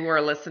people who are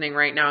listening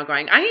right now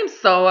going, I am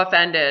so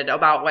offended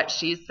about what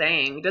she's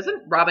saying.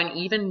 Doesn't Robin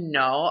even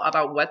know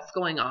about what's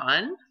going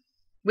on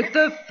with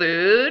the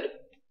food?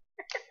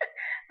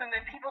 And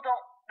then people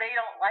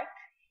don't like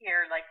to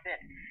hear like that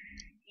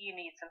you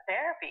need some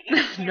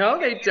therapy. No,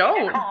 they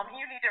don't.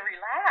 You need to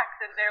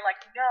relax. And they're like,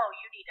 no,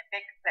 you need to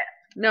fix this.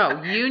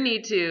 No, you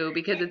need to,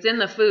 because it's in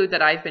the food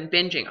that I've been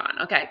binging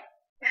on. Okay.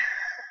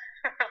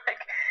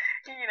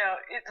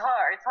 It's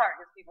hard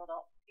because people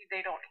don't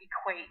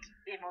equate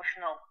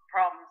emotional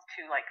problems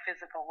to like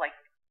physical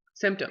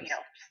symptoms.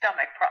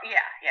 Stomach problems.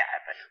 Yeah.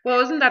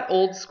 Well, isn't that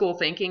old school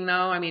thinking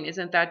though?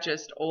 Isn't that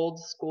just old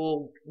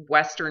school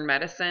Western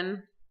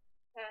medicine?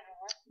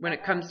 when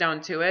it comes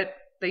down to it.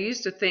 They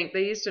used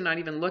to not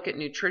even look at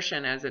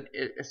nutrition as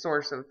a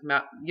source of,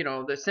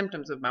 the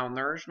symptoms of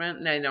malnourishment.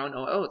 And they don't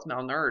know, oh, it's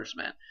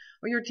malnourishment.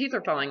 Well, your teeth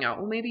are falling out.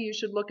 Well, maybe you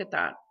should look at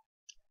that.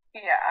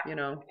 Yeah.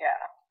 Yeah.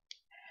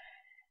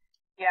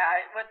 Yeah.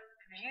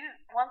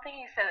 One thing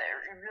you said that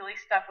really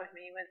stuck with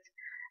me was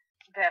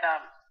that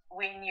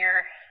when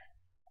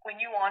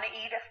you want to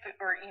eat a food,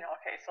 or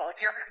okay, so if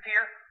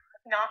you're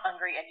not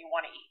hungry and you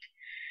want to eat,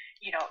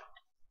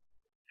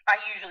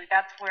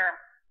 that's where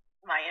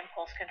my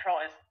impulse control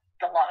is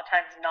a lot of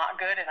times not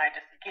good, and I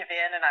just give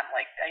in, and I'm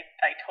like,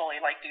 I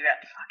totally do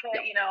that. Fuck it,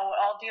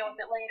 I'll deal with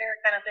it later,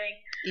 kind of thing.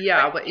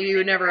 Yeah, but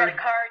you never.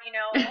 Credit card,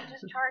 I'll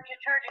just charge it,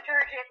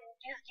 and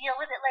just deal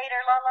with it later,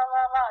 la la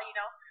la la,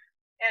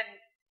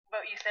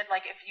 But you said,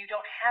 if you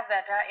don't have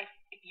that diet,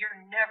 if you're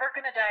never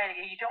gonna diet,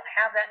 if you don't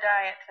have that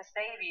diet to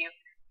save you,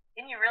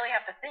 then you really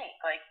have to think,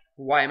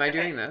 why am I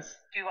doing this?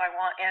 Do I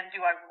want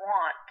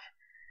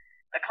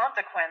the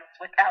consequence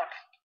without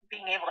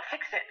being able to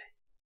fix it?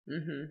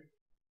 Mm-hmm.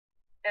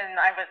 And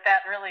I was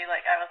yeah,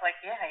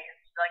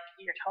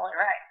 you're totally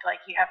right.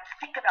 You have to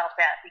think about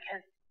that, because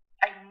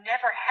I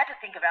never had to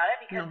think about it,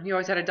 because you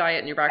always had a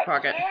diet in your back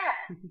pocket.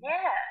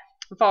 Yeah.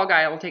 The fall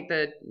guy will take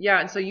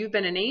and so you've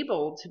been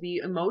enabled to be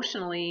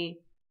emotionally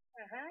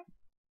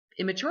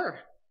immature,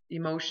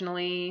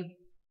 emotionally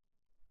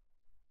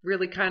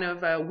really kind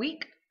of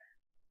weak.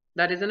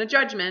 That isn't a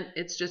judgment.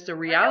 It's just a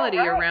reality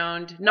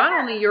around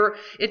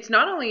it's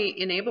not only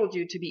enabled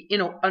you to be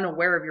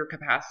unaware of your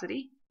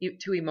capacity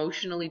to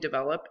emotionally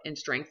develop and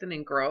strengthen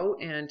and grow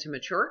and to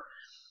mature,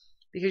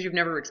 because you've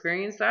never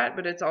experienced that,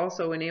 but it's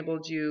also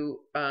enabled you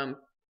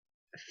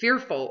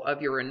fearful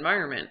of your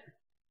environment.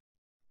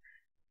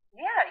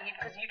 Yeah,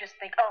 because you just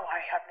think, oh, I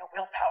have no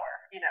willpower,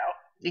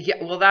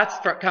 Yeah, well, that's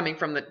coming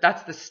from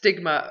that's the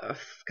stigma of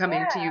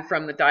coming to you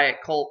from the diet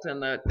cult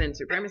and the Thin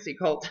Supremacy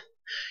cult.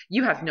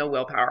 You have no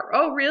willpower.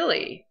 Oh,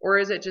 really? Or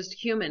is it just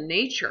human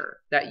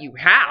nature that you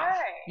have?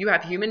 Right. You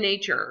have human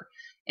nature.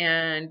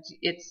 And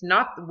it's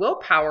not the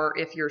willpower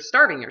if you're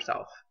starving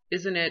yourself.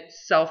 Isn't it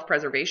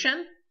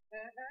self-preservation?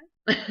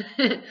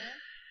 Mm-hmm.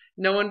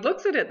 No one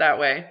looks at it that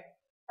way.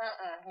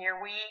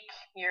 You're weak.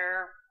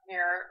 You're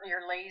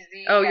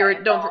lazy. Oh,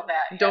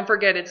 don't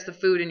forget it's the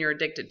food and you're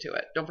addicted to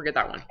it. Don't forget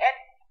that one. And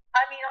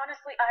I mean,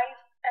 honestly,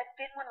 I've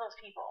been one of those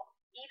people.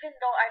 Even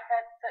though I've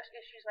had such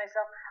issues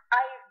myself,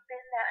 I've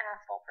been that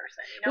asshole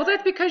person. Well,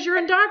 that's because you're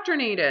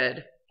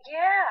indoctrinated.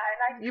 Yeah,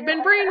 and you've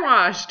been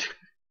brainwashed.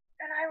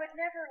 And I would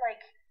never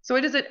So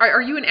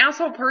are you an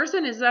asshole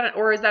person? Is that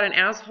an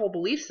asshole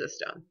belief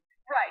system?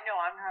 Right. No,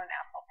 I'm not an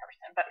asshole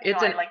person, but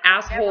it's an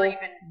asshole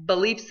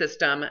belief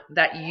system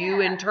that you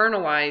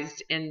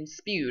internalized and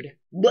spewed.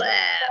 Blah,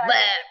 blah.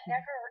 I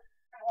never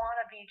want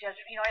to be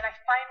judged, and I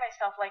find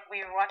myself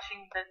we were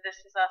watching the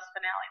This Is Us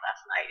finale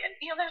last night, and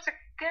there's a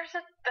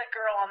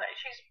girl on there,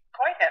 she's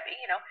quite heavy,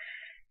 and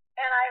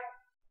I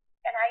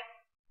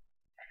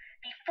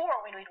before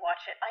when we'd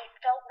watch it, I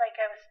felt like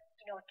I was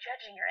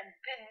judging her, and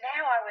then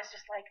now I was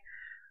just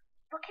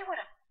look at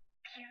what a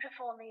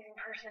beautiful, amazing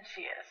person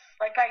she is.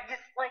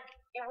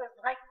 It was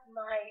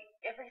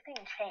everything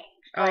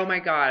changed. Oh my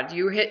God,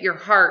 you hit your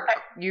heart.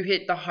 You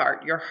hit the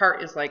heart. Your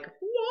heart is like,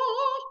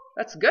 whoa,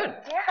 that's good.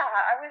 Yeah,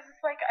 I was just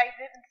I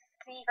didn't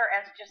see her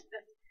as just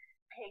this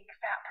big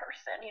fat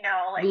person,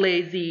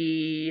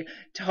 lazy,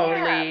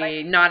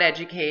 totally not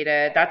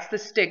educated. That's the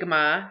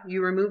stigma.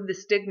 You remove the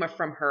stigma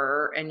from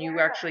her, and you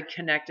actually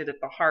connected at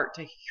the heart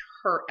to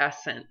her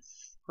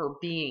essence, her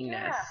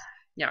beingness.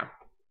 Yeah.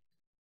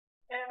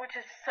 And which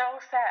is so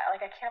sad. I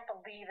can't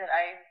believe that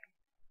I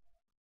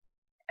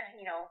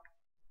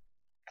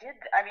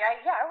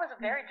was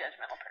a very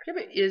judgmental person. Yeah,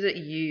 but is it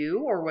you,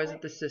 or was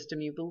it the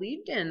system you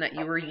believed in that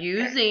you were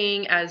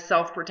using as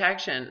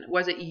self-protection?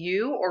 Was it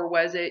you, or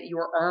was it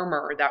your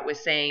armor that was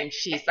saying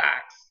she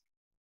sucks?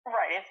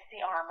 Right, it's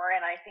the armor,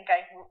 and I think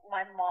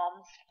my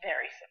mom's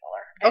very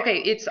similar. Okay,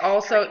 it's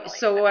also,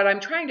 so what I'm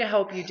trying to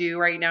help you do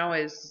right now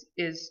is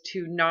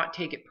to not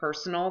take it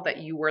personal that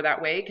you were that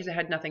way, because it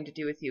had nothing to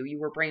do with you. You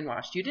were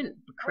brainwashed. You didn't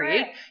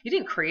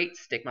create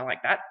stigma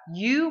like that.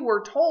 You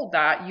were told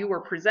that, you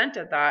were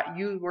presented that,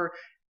 you were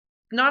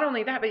not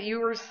only that, but you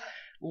were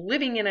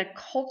living in a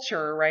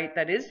culture, right,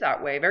 that is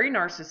that way, very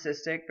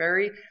narcissistic,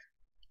 very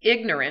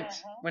ignorant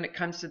when it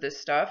comes to this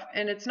stuff.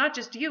 And it's not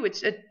just you,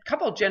 it's a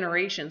couple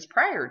generations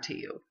prior to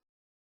you.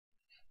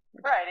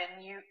 Right,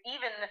 and you,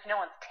 even if no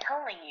one's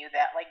telling you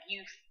that,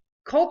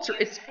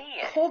 it's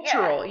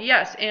cultural,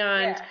 yes,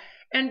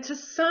 and to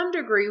some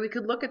degree we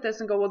could look at this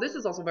and go, well, this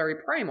is also very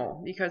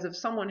primal, because if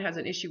someone has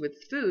an issue with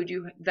food,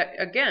 that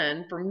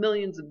again, for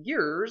millions of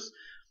years,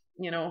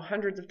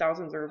 hundreds of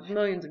thousands or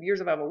millions of years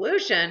of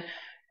evolution,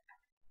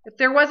 if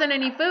there wasn't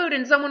any food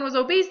and someone was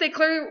obese,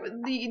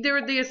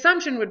 the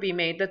assumption would be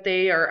made that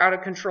they are out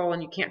of control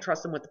and you can't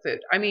trust them with the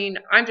food. I mean,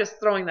 I'm just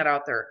throwing that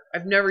out there.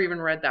 I've never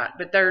even read that,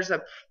 but there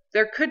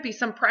could be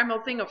some primal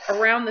thing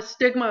around the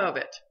stigma of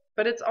it,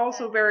 but it's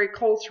also very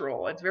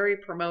cultural. It's very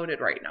promoted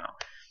right now.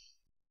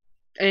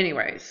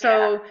 Anyway,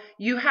 so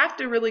you have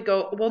to really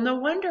go, well, no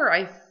wonder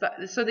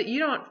so that you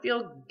don't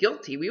feel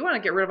guilty. We want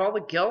to get rid of all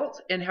the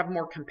guilt and have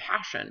more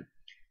compassion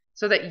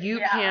so that you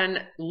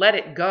can let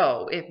it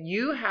go. If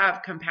you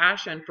have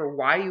compassion for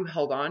why you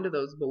held on to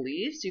those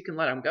beliefs, you can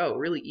let them go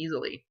really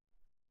easily.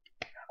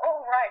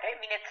 Oh, right. I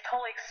mean, it's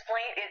totally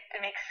explained.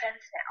 It makes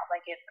sense now.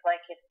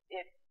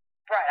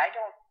 Right. I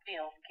don't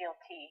feel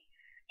guilty.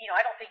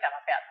 I don't think I'm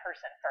a bad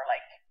person for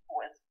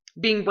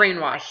being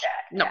brainwashed. Like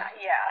that. No.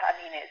 Yeah.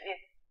 I mean,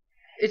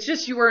 it's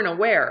just you weren't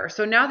aware.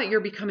 So now that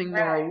you're becoming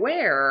more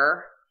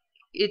aware,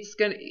 it's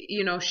going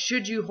to,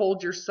 should you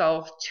hold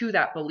yourself to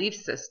that belief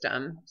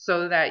system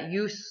so that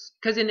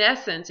because in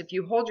essence, if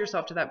you hold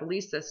yourself to that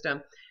belief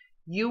system,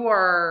 you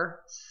are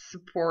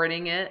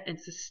supporting it and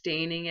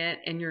sustaining it,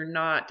 and you're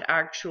not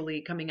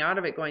actually coming out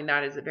of it going,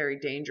 that is a very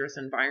dangerous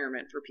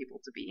environment for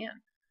people to be in.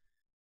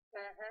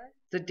 Mm-hmm.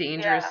 The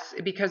dangerous,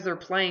 because they're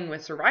playing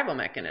with survival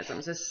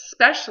mechanisms,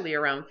 especially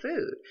around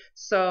food.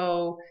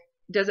 So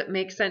does it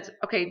make sense?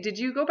 Okay, did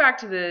you go back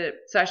to the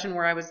session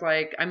where I was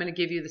like, I'm going to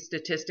give you the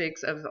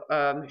statistics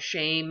of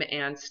shame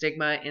and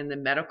stigma in the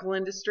medical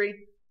industry?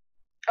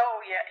 Oh,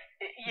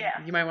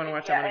 yeah. You might want to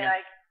watch that one again.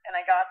 And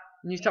I got...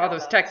 You saw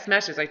those text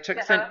messages. I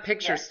sent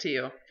pictures to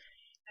you.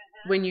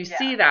 Mm-hmm. When you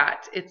see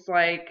that, it's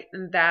like,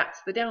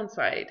 that's the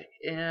downside.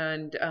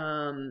 And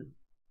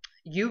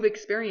you've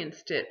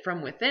experienced it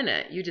from within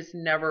it. You just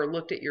never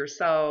looked at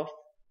yourself.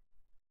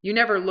 You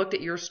never looked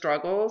at your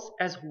struggles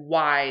as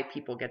why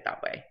people get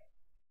that way.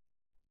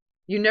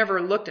 You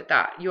never looked at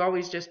that. You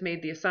always just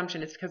made the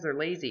assumption it's because they're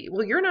lazy.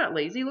 Well, you're not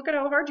lazy. Look at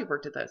how hard you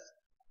worked at this.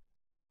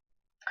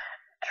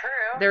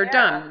 True. They're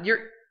dumb.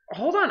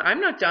 Hold on.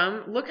 I'm not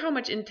dumb. Look how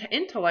much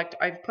intellect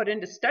I've put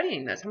into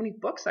studying this. How many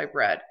books I've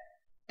read.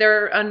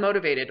 They're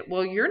unmotivated.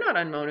 Well, you're not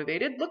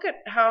unmotivated. Look at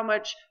how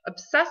much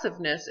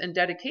obsessiveness and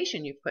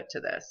dedication you've put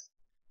to this.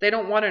 They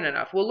don't want it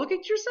enough. Well, look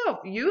at yourself.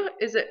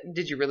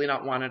 Did you really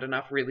not want it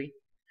enough? Really?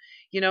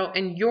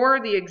 And you're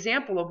the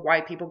example of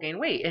why people gain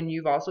weight, and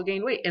you've also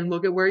gained weight, and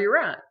look at where you're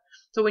at.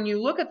 So when you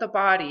look at the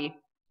body,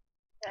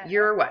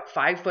 you're what,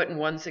 5 foot and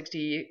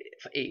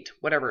 168,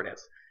 whatever it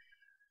is.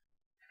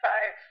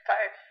 5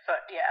 foot,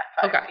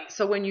 yeah. 5 feet.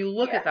 So when you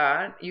look at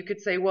that, you could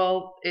say,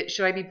 well,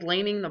 should I be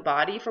blaming the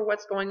body for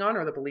what's going on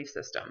or the belief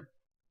system?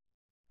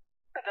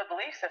 The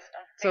belief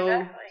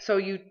system. So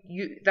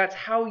you that's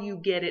how you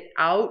get it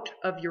out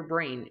of your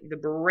brain, the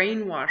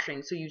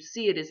brainwashing. So you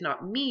see it is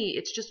not me,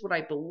 it's just what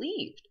I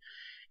believed.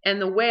 And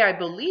the way I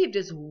believed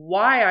is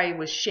why I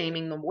was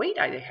shaming the weight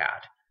I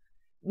had.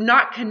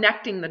 Not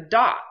connecting the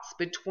dots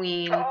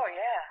between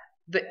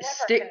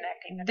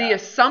the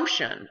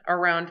assumption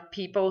around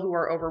people who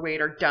are overweight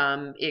are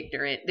dumb,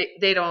 ignorant.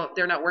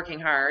 They're not working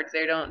hard.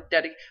 They don't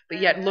dedicate, but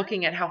yet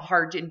looking at how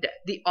hard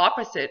the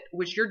opposite,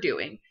 which you're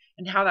doing,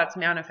 and how that's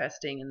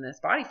manifesting in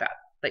this body fat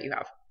that you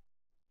have.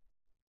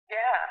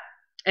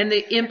 Yeah. And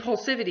the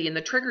impulsivity and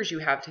the triggers you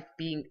have to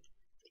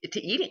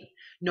eating.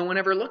 No one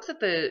ever looks at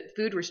the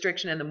food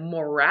restriction and the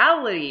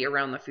morality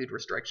around the food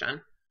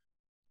restriction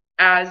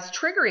as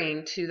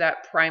triggering to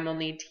that primal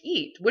need to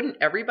eat. Wouldn't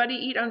everybody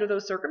eat under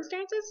those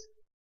circumstances?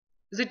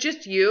 Is it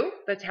just you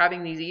that's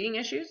having these eating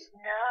issues?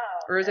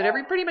 No. Or is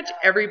it pretty much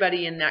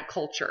everybody in that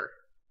culture?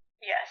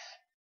 Yes.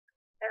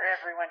 They're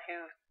everyone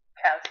who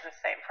has the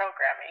same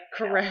programming.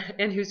 Correct.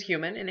 And who's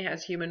human and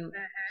has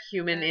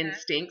human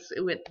instincts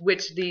with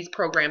which these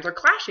programs are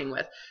clashing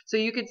with. So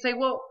you could say,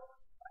 well,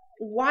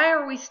 why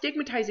are we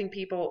stigmatizing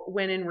people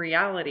when in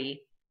reality,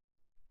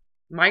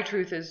 my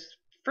truth is,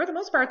 for the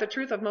most part, the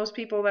truth of most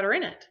people that are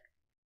in it?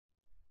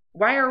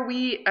 Why are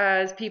we,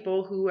 as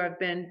people who have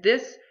been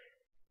this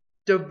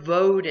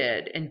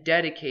devoted and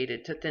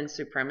dedicated to thin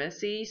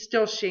supremacy,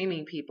 still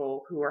shaming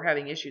people who are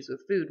having issues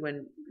with food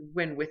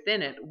when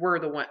within it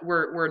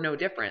we're no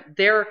different?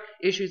 Their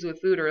issues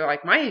with food are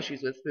like my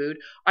issues with food.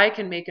 I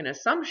can make an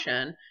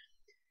assumption,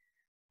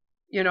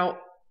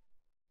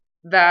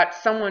 that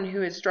someone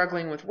who is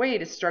struggling with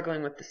weight is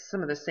struggling with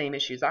some of the same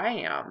issues I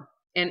am.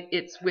 And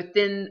it's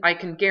I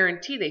can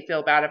guarantee they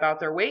feel bad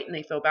about their weight and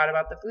they feel bad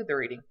about the food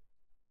they're eating.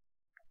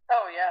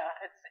 Oh yeah,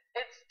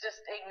 it's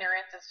just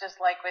ignorance. It's just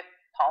like with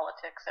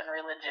politics and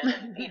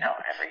religion,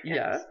 everything.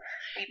 Yes.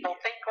 People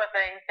think what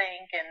they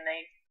think, and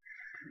they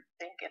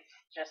think it's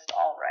just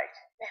all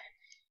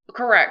right.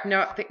 Correct.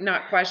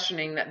 Not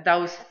questioning that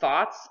those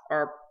thoughts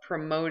are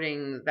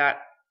promoting that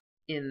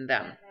in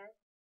them. Mm-hmm.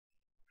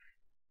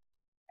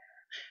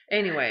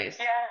 Anyways.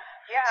 Yeah.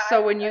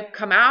 So when you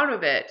come out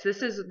of it,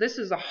 this is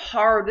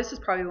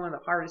probably one of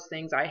the hardest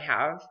things I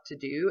have to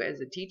do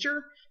as a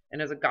teacher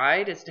and as a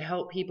guide, is to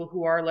help people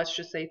who are, let's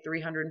just say,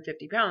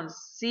 350 pounds,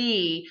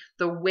 see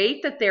the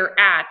weight that they're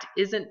at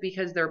isn't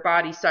because their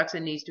body sucks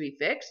and needs to be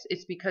fixed.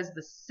 It's because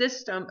the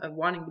system of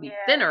wanting to be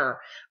thinner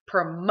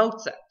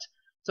promotes it.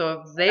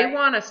 So if they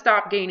want to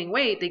stop gaining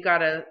weight, they got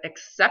to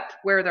accept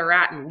where they're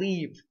at and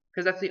leave,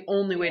 because that's the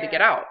only way to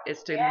get out,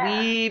 is to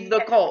leave the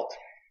cult.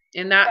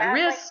 And that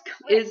risk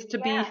is to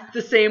be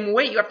the same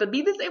weight. You have to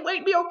be the same weight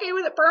and be okay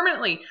with it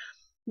permanently.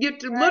 You have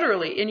to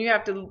literally, and you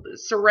have to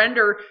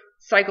surrender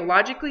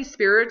psychologically,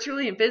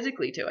 spiritually, and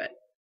physically to it.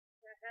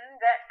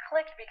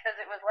 conflict because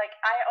it was like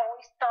I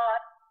always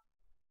thought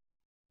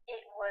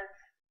it was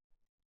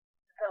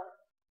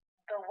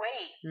the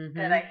weight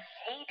that I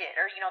hated,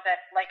 or that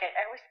like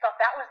I always thought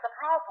that was the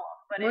problem.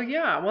 But well,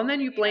 yeah. Well, and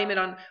then you blame it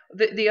on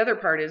the other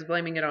part is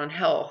blaming it on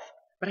health.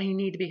 But I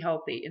need to be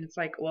healthy, and it's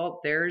like, well,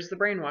 there's the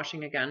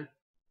brainwashing again.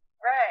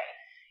 Right.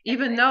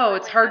 Even though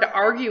it's hard to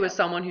argue with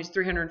someone who's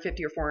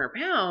 350 or 400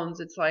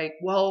 pounds, it's like,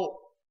 well,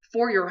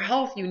 for your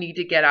health, you need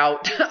to get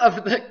out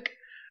of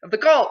the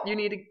cult. You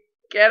need to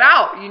get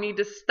out. You need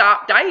to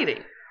stop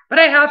dieting. But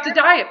I have to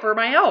diet for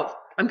my health.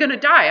 I'm going to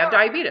die. I have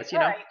diabetes,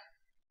 Right.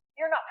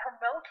 You're not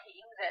promoting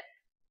that,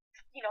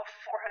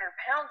 400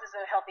 pounds is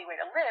a healthy way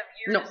to live.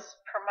 You're just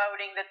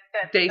promoting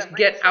that they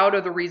get out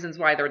of the reasons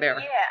why they're there.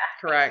 Yeah,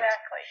 correct.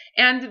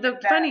 Exactly. And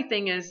the funny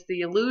thing is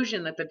the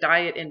illusion that the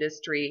diet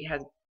industry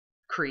has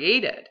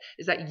created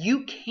is that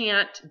you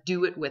can't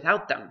do it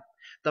without them.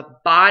 The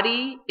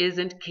body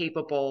isn't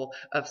capable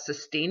of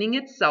sustaining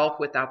itself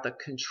without the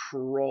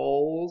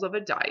controls of a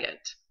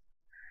diet.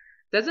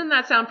 Doesn't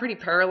that sound pretty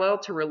parallel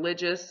to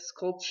religious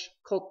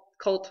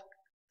cult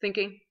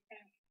thinking?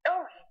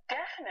 Oh,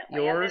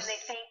 definitely. And then they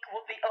think,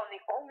 well,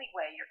 the only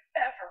way you're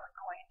ever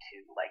going to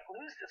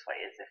lose this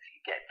weight is if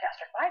you get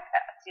gastric bypass.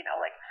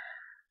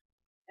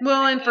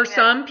 Well, and for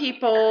some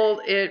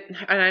people, and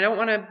I don't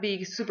want to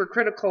be super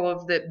critical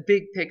of the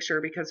big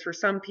picture, because for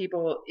some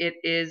people it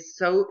is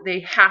so, they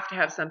have to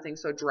have something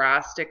so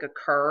drastic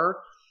occur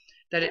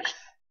that it,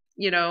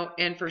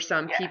 and for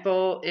some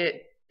people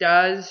it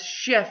does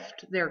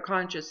shift their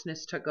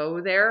consciousness to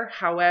go there.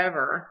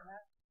 However,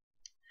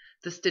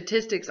 the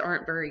statistics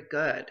aren't very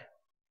good.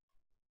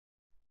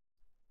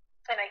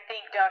 And I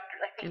think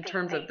in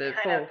terms of the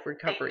full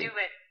recovery. They do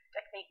it,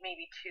 I think,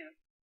 maybe too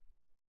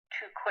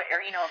quick,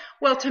 or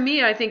Well, to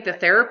me, I think the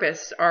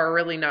therapists are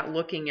really not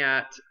looking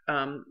at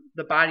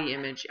the body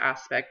image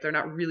aspect. They're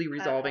not really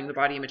resolving the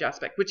body image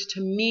aspect, which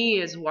to me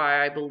is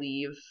why I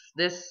believe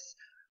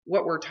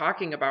what we're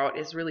talking about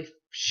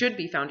should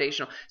be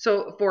foundational.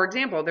 So, for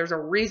example, there's a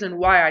reason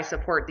why I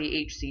support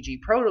the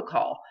HCG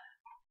protocol.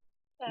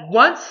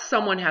 Once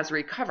someone has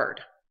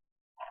recovered,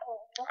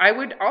 I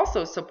would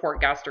also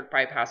support gastric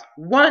bypass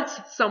once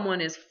someone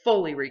is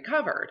fully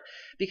recovered,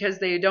 because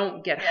they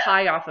don't get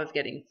high off of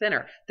getting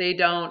thinner. They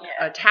don't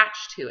attach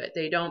to it.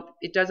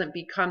 It doesn't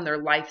become their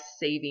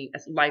life-saving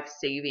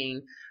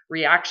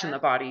reaction the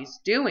body's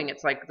doing.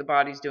 It's like the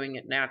body's doing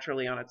it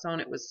naturally on its own.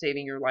 It was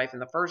saving your life in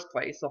the first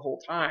place the whole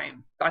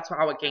time. That's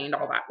how it gained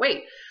all that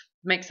weight.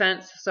 Makes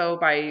sense? So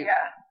by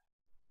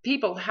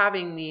people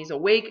having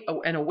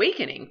an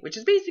awakening, which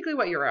is basically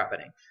what you're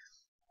happening.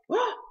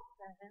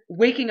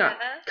 Waking up,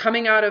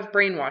 coming out of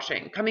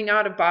brainwashing, coming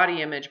out of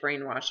body image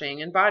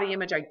brainwashing and body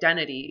image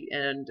identity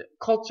and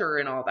culture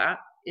and all that,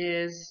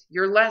 is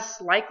you're less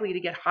likely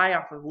to get high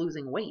off of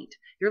losing weight.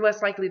 You're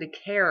less likely to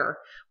care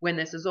when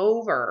this is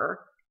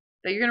over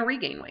that you're going to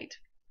regain weight,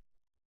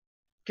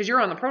 because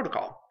you're on the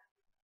protocol,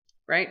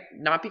 right?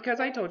 Not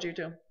because I told you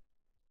to. You're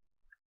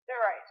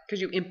right.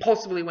 Because you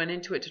impulsively went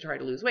into it to try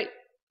to lose weight.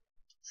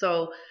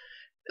 So,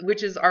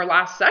 which is our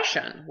last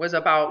session, was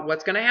about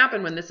what's going to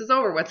happen when this is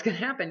over. What's going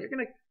to happen?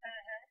 If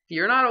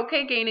you're not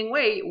okay gaining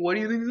weight, what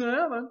do you think is going to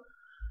happen?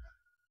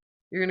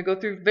 You're going to go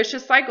through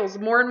vicious cycles,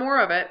 more and more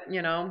of it,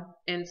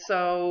 And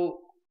so,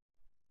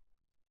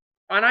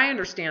 and I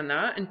understand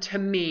that. And to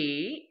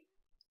me,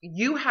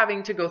 you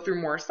having to go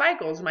through more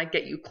cycles might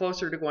get you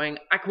closer to going,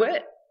 I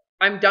quit.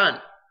 I'm done.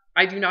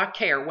 I do not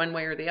care one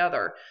way or the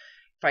other.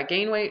 If I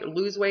gain weight or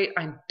lose weight,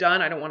 I'm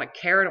done. I don't want to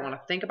care. I don't want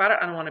to think about it.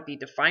 I don't want to be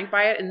defined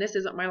by it. And this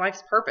isn't my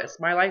life's purpose.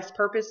 My life's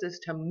purpose is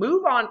to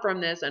move on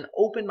from this and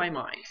open my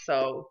mind.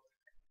 So,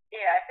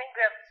 yeah, I think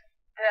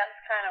that's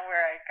kind of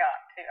where I got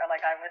to.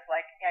 Like, I was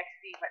like, I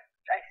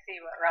see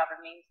what Robin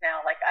means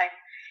now. Like,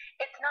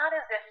 it's not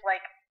as if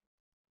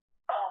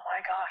oh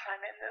my gosh,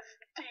 I'm in this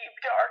deep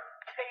dark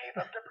cave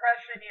of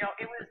depression.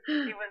 It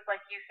was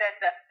like you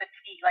said, the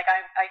fatigue. Like,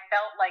 I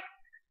felt like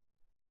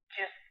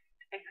just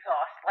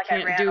exhausted. Like,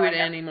 can't I ran do it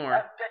anymore.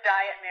 A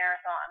diet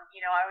marathon.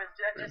 I was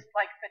just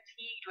like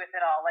fatigued with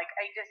it all. Like,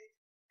 I'm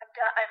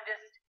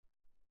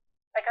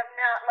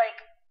not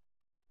like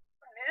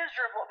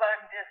miserable, but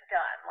I'm just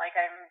done. Like,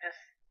 I'm just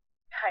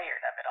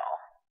tired of it all.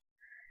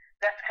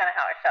 That's kind of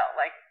how I felt.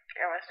 Like,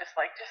 it was just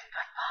the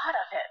thought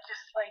of it,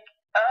 just like,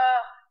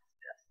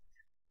 just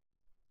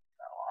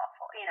so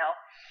awful,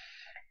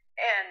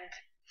 And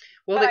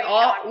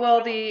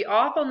the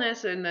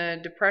awfulness and the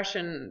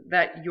depression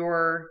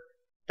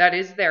that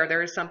is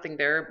there is something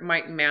there,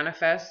 might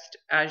manifest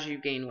as you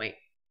gain weight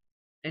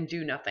and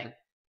do nothing.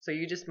 So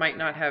you just might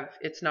not have,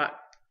 it's not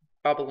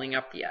bubbling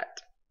up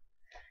yet.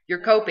 You're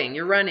coping,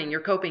 you're running,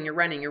 you're coping, you're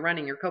running, you're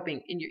running, you're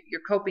coping. And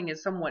your coping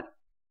is somewhat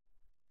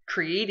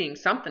creating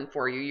something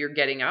for you. You're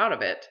getting out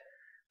of it.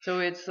 So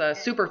it's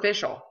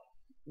superficial.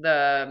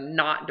 The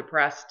not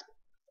depressed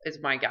is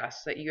my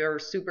guess, that you're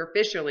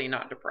superficially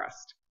not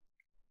depressed.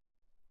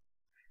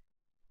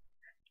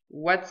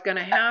 What's going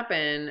to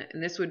happen,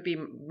 and this would be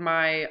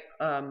my,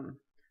 I'm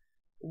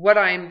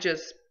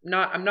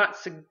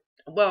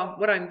Well,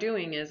 what I'm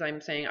doing is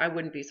I'm saying I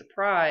wouldn't be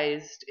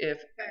surprised if,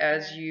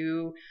 as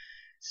you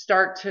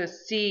start to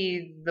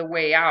see the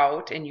way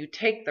out and you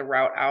take the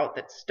route out,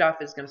 that stuff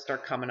is going to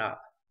start coming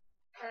up.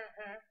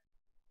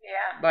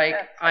 Yeah. Like,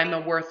 I'm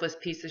a worthless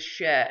piece of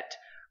shit.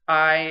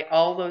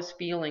 All those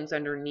feelings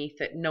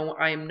underneath it. No,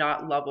 I am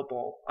not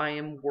lovable. I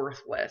am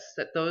worthless.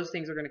 That those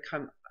things are going to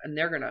come, and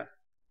they're going to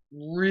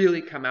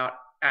really come out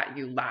at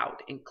you loud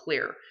and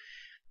clear.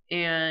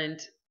 And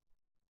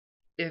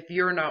if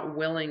you're not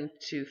willing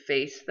to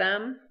face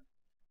them,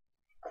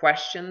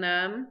 question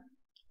them,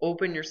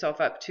 open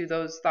yourself up to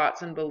those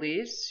thoughts and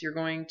beliefs, you're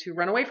going to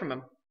run away from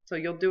them. So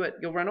you'll do it.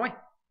 You'll run away,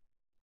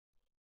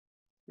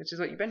 which is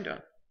what you've been doing.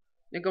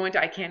 You'll go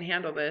into, I can't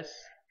handle this.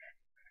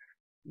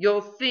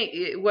 You'll think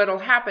what'll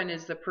happen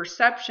is the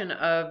perception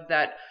of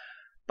that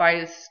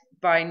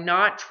by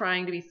not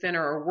trying to be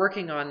thinner or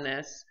working on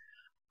this,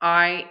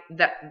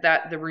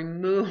 that the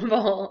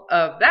removal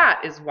of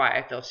that is why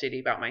I feel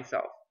shitty about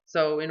myself.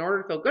 So in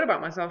order to feel good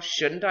about myself,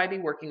 shouldn't I be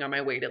working on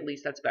my weight? At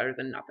least that's better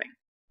than nothing.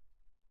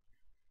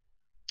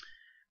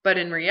 But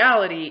in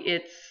reality,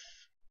 it's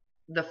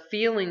the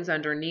feelings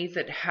underneath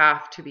it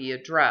have to be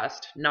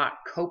addressed, not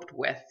coped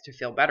with to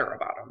feel better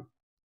about them.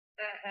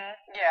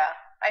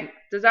 Yeah.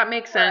 Does that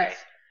make sense? Right.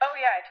 Oh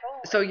yeah,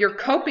 totally. So you're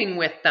coping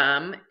with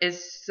them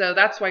so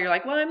that's why you're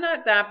like, well, I'm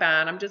not that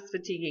bad. I'm just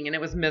fatiguing and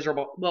it was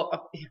miserable.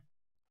 Well,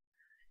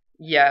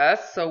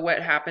 yes. So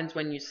what happens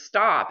when you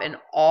stop and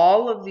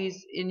all of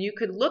these, and you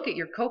could look at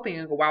your coping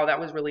and go, wow, that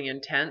was really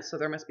intense. So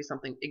there must be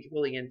something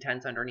really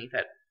intense underneath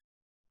it.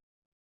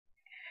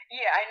 Yeah,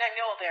 and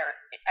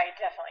I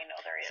definitely know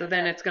there is. So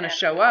then it's going to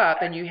show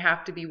up and you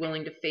have to be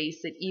willing to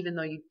face it even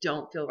though you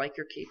don't feel like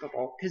you're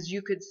capable. Because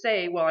you could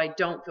say, well, I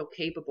don't feel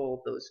capable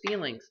of those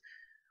feelings.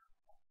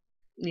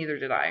 Neither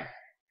did I.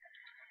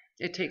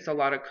 It takes a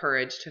lot of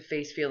courage to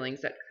face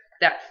feelings that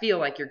feel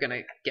like you're going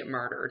to get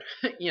murdered.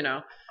 You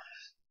know,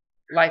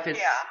 life is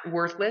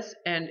worthless.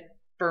 And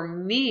for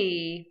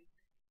me,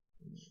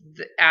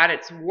 at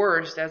its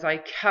worst, as I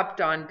kept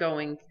on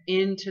going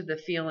into the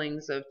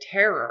feelings of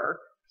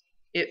terror,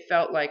 it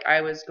felt like I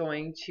was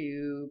going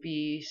to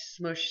be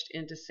smushed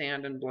into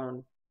sand and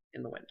blown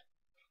in the wind.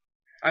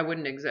 I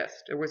wouldn't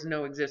exist. There was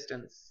no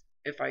existence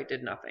if I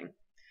did nothing.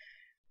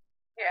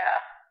 Yeah.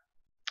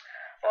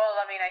 Well,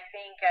 I mean, I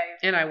think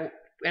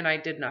And I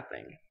did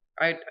nothing.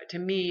 To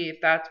me,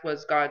 if that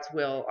was God's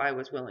will, I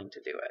was willing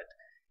to do it.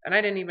 And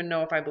I didn't even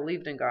know if I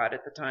believed in God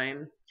at the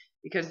time,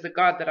 because the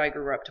God that I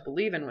grew up to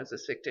believe in was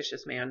this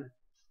fictitious man,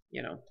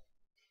 you know.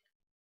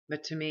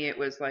 But to me, it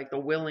was like the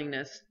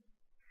willingness.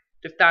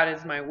 If that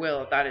is my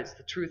will, if that is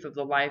the truth of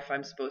the life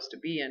I'm supposed to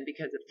be in,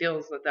 because it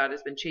feels that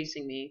has been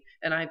chasing me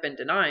and I've been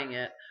denying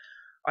it,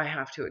 I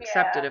have to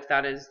accept it if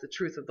that is the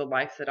truth of the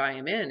life that I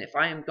am in. If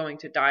I am going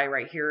to die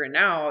right here and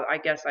now, I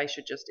guess I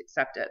should just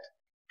accept it,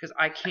 because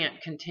I can't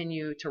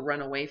continue to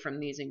run away from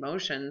these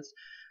emotions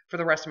for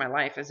the rest of my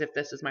life as if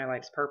this is my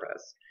life's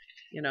purpose.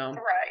 You know?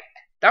 Right.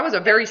 That was a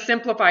very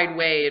simplified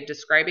way of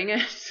describing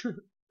it. It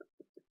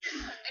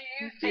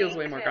feels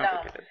way more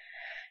complicated.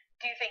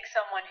 Do you think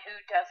someone who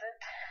doesn't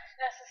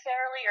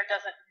necessarily or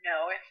doesn't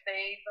know if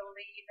they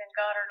believe in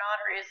God or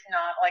not, or is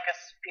not like a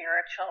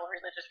spiritual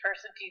religious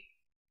person, do you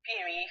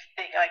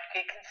think like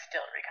it can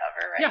still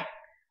recover, right? Yeah,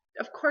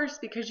 of course,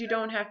 because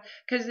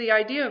because the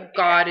idea of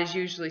God is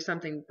usually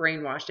something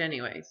brainwashed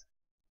anyways.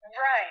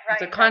 Right.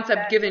 It's a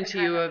concept given to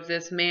you of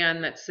this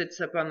man that sits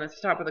up on the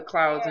top of the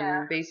clouds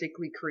and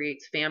basically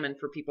creates famine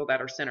for people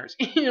that are sinners.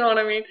 You know what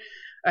I mean?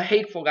 A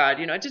hateful God.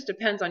 You know, it just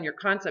depends on your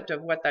concept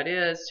of what that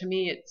is. To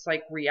me, it's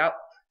like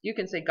you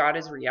can say God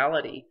is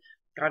reality.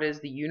 God is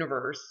the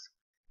universe.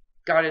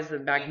 God is the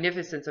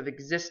magnificence of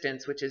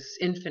existence, which is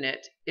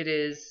infinite. It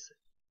is.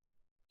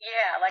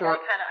 Yeah, like I of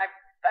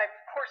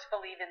course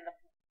believe in the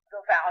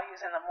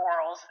values and the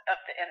morals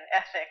and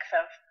ethics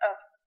of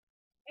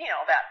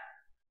that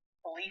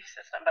belief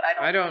system, but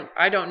I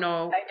don't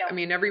know. I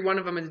mean, every one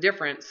of them is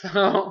different.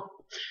 So,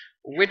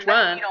 which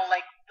one?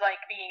 Like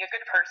being a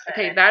good person.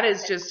 Okay, that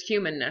is just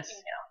humanness.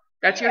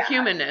 That's your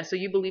humanness. So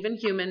you believe in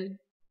human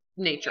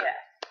nature. Yeah,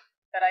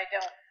 but I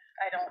don't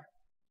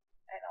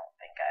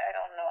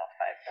know if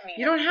I mean.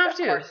 You don't have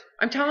to.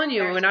 I'm telling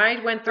you, when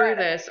I went through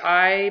this,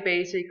 I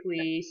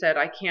basically said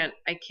I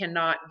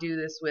cannot do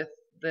this with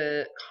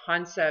the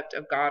concept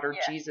of God or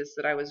Jesus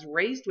that I was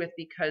raised with,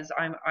 because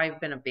I've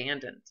been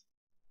abandoned.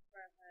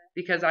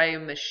 Because I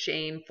am a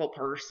shameful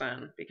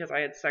person, because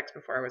I had sex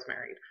before I was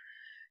married.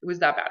 It was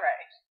that bad.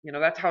 Right. You know,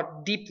 that's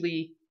how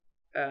deeply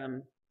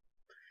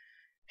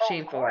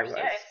shameful I was.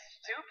 Yeah, it's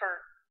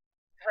super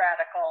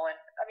radical. And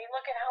I mean,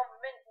 look at how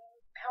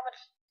much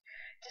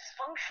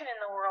dysfunction in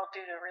the world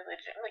due to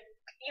religion. Like,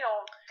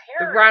 terrorism.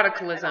 The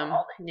radicalism.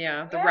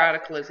 The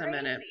radicalism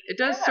in it. It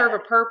does serve a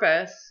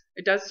purpose.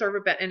 It does serve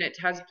and it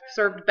has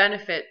served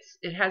benefits.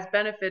 It has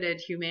benefited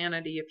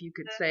humanity, if you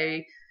could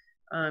say,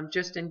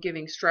 just in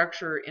giving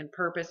structure and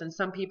purpose. And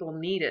some people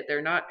need it.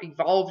 They're not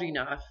evolved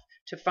enough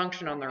to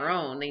function on their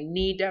own. They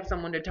need to have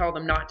someone to tell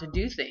them not to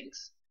do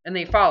things, and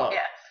they follow.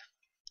 Yes.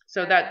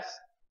 So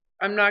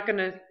I'm not going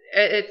to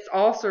it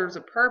all serves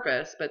a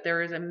purpose, but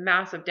there is a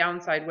massive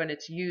downside when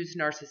it's used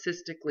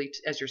narcissistically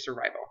as your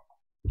survival.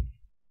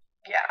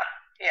 Yeah,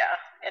 yeah.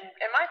 And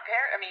my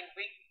parents, I mean,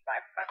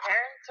 my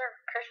parents are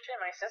Christian.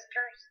 My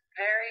sister's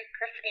very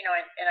Christian,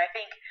 and I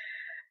think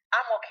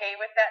I'm okay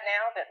with that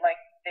now. That like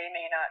they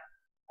may not.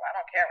 Well, I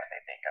don't care what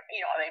they think of.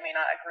 They may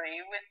not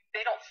agree with.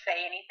 They don't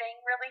say anything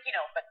really,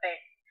 but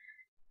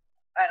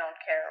I don't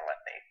care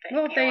what they think.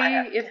 Well,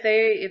 if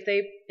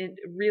they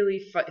really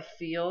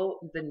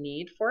feel the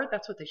need for it,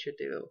 that's what they should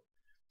do.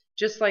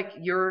 Just like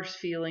you're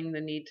feeling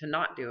the need to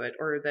not do it,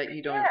 or that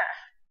you don't. Yeah.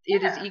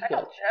 It is equal.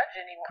 I don't judge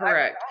anyone.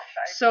 Correct.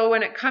 So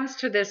when it comes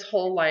to this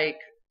whole like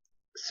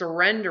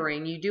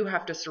surrendering, you do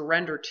have to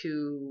surrender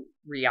to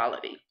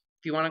reality.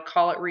 If you want to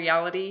call it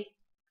reality,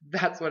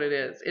 that's what it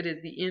is. It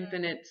is the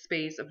infinite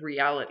space of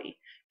reality.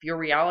 If your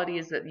reality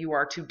is that you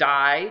are to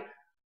die,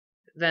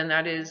 then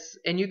that is,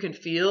 and you can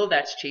feel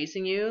that's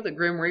chasing you, the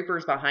Grim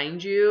Reaper's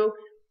behind you,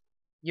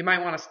 you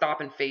might want to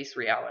stop and face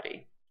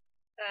reality.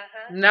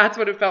 And that's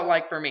what it felt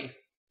like for me.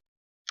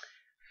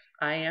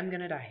 I am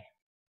going to die.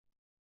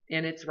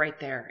 And it's right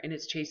there, and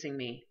it's chasing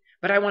me.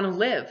 But I want to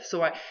live.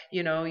 So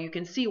you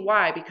can see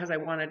why, because I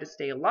wanted to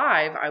stay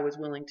alive, I was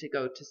willing to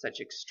go to such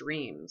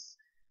extremes.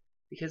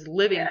 Because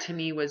living to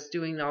me was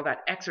doing all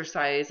that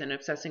exercise and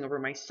obsessing over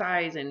my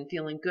size and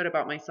feeling good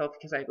about myself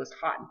because I was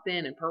hot and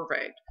thin and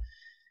perfect.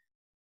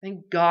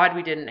 Thank God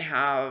we didn't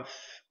have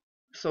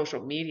social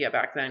media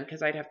back then,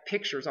 because I'd have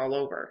pictures all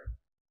over.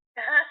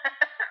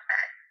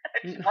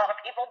 A lot of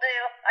people do.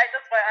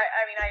 That's why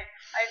I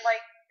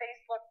like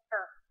Facebook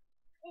for,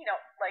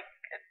 like,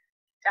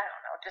 I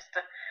don't know,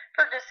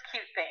 for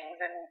cute things,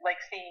 and like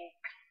seeing,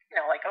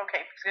 like,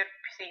 okay, it's good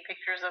seeing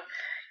pictures of,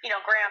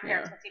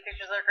 grandparents and see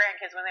pictures of their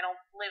grandkids when they don't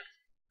live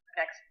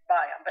next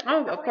by them.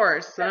 But of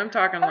course. And I'm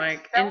talking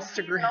like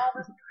Instagram.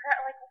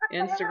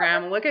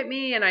 Instagram, look at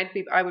me, and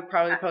I would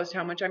probably post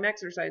how much I'm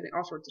exercising,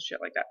 all sorts of shit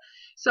like that.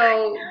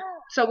 So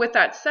with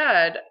that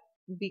said,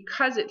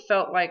 because it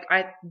felt like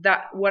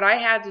what I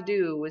had to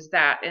do was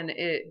that, and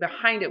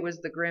behind it was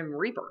the Grim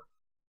Reaper,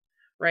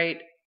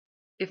 right?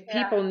 If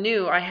people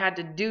knew I had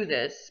to do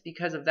this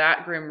because of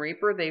that Grim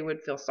Reaper, they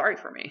would feel sorry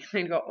for me.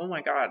 They'd go, "Oh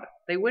my God,"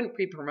 they wouldn't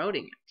be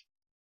promoting it.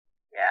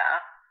 Yeah.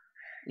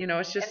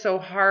 It's just so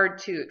hard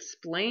to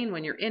explain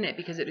when you're in it,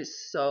 because it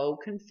is so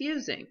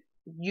confusing.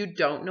 You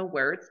don't know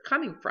where it's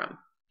coming from.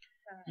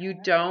 You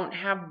don't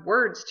have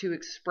words to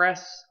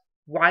express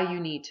why you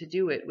need to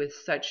do it with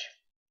such.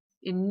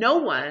 No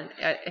one,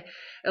 at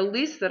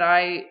least that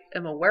I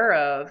am aware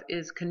of,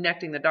 is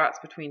connecting the dots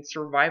between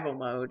survival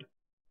mode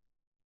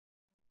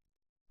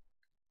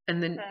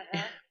and then,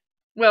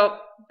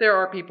 well, there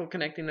are people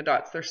connecting the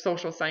dots. They're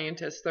social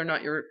scientists. They're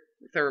not your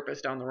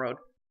therapist down the road.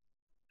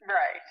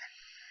 Right.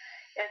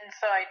 And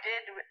so I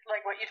did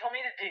like what you told me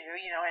to do,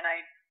 and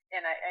I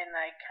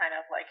kind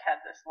of like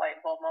had this light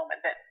bulb moment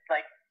that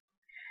like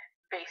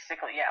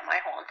basically, my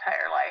whole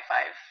entire life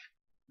I've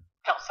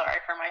felt sorry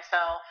for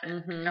myself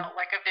and felt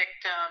like a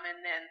victim,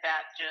 and then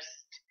that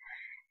just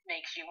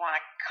makes you want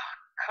to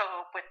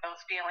cope with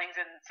those feelings,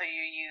 and so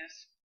you use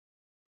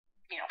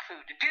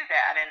food to do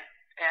that, and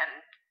then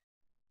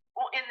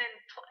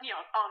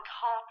on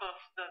top of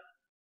the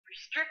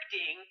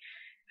restricting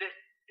that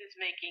is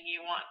making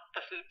you want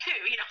the food too,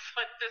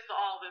 so it's just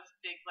all this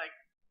big like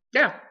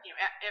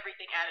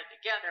everything added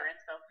together, and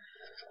so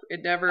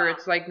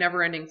it's like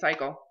never-ending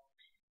cycle.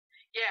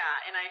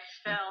 And I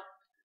felt,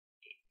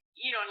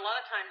 and a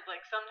lot of times,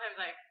 like, sometimes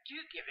I do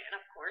give in,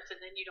 of course, and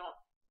then you don't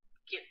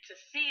get to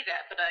see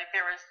that, but like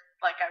there was,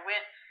 like,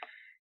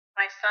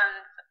 my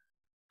son's,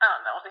 I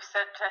don't know, they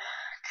said to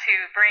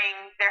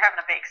they're having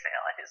a bake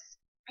sale at his,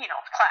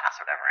 class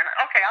or whatever, and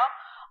okay,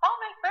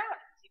 I'll make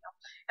brownies,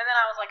 and then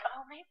I was like,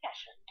 oh, maybe I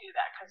shouldn't do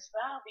that, because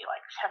that'll be,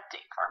 like,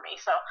 tempting for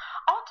me, so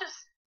I'll just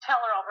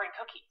tell her I'll bring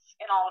cookies,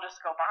 and I'll just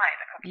go buy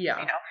the cookies,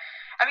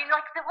 I mean,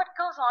 like, what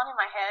goes on in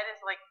my head is,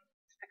 like,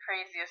 the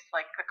craziest,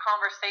 like, the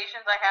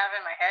conversations I have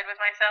in my head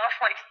with myself,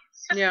 like,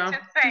 it's just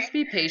insane. Just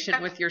be patient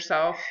with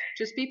yourself.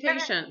 Just be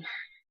patient.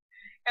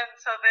 And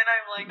so then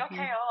I'm like,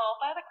 okay, I'll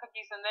buy the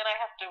cookies, and then I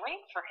have to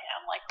wait for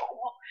him. Like,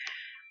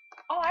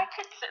 I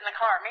could sit in the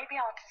car. Maybe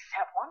I'll just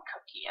have one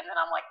cookie. And then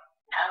I'm like,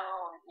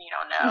 no.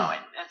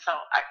 And so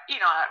I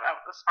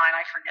was fine.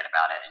 I forget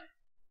about it.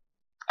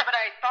 But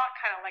I thought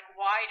kind of like,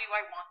 why do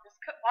I want this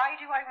cookie?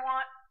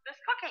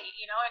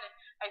 And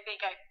I think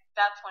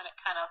that's when it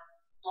kind of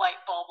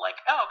light bulb,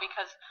 like,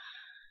 because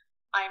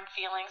I'm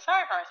feeling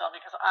sorry for myself,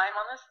 because I'm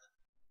on this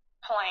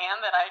plan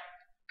that I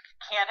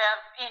can't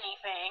have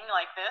anything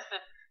like this,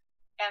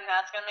 and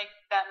that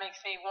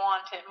makes me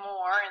want it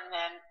more, and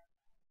then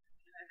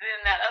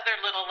that other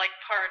little like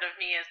part of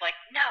me is like,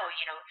 no,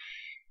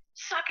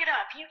 suck it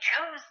up, you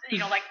chose,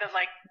 like the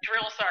like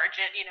drill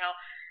sergeant,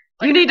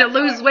 like, you need to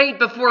lose weight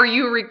before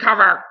you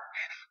recover.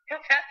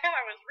 Because that's how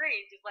I was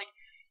raised, is like,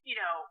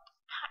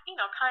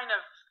 kind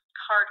of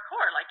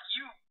hardcore, like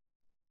you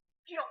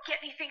don't get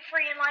anything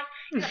free in life.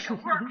 You have to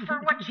work for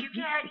what you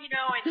get,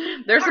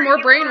 and there's some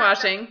more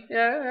brainwashing.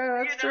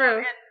 Yeah, that's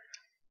true.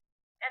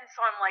 And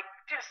so I'm like,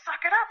 just suck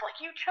it up. Like,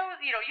 you chose,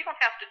 you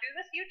don't have to do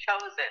this. You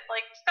chose it.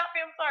 Like, stop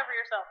feeling sorry for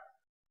yourself.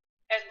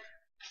 And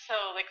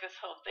so, like, this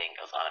whole thing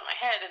goes on in my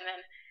head. And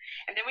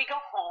then we go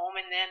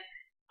home, and then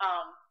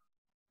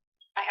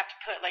I have to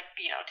put, like,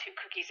 2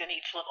 cookies in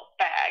each little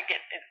bag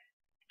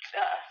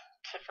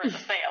for the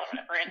sale or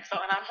whatever.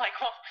 And I'm like,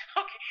 well,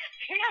 okay,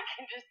 maybe I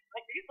can just,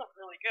 like, these look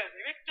really good.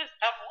 Maybe I can just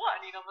have one,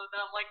 But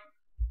then I'm like,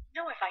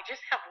 no, if I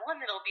just have one,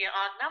 it'll be an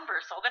odd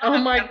number. So then Oh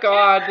I'll my have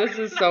God, 2. this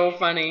is so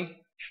funny.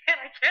 And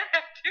I can't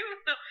have 2,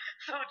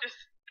 so just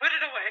put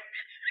it away.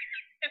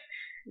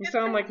 You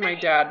sound like my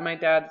dad. My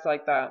dad's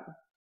like that.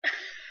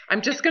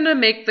 I'm just going to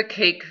make the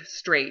cake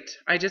straight.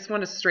 I just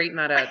want to straighten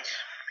that edge.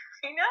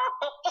 I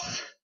know.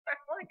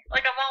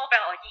 Like I'm all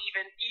about, like,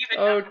 even.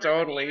 Oh,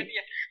 totally.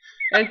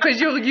 And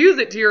because you'll use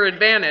it to your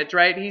advantage,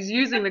 right? He's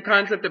using the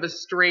concept of a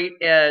straight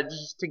edge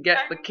to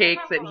get the cake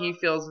that he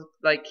feels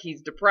like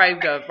he's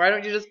deprived of. Why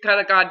don't you just cut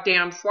a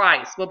goddamn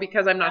slice? Well,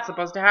 because I'm not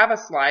supposed to have a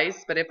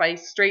slice, but if I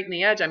straighten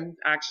the edge, I'm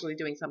actually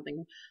doing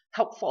something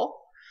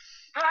helpful.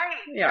 Right.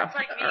 Yeah. It's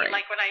like me. Right.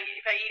 Like if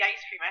I eat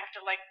ice cream, I have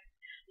to like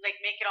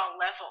make it all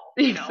level.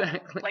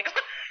 Exactly. Like.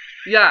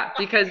 Yeah,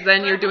 because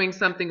then you're doing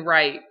something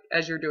right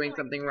as you're doing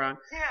something wrong.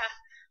 Yeah.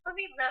 Let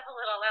me level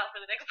it all out for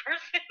the next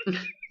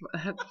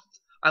person.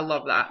 I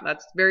love that.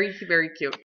 That's very, very cute.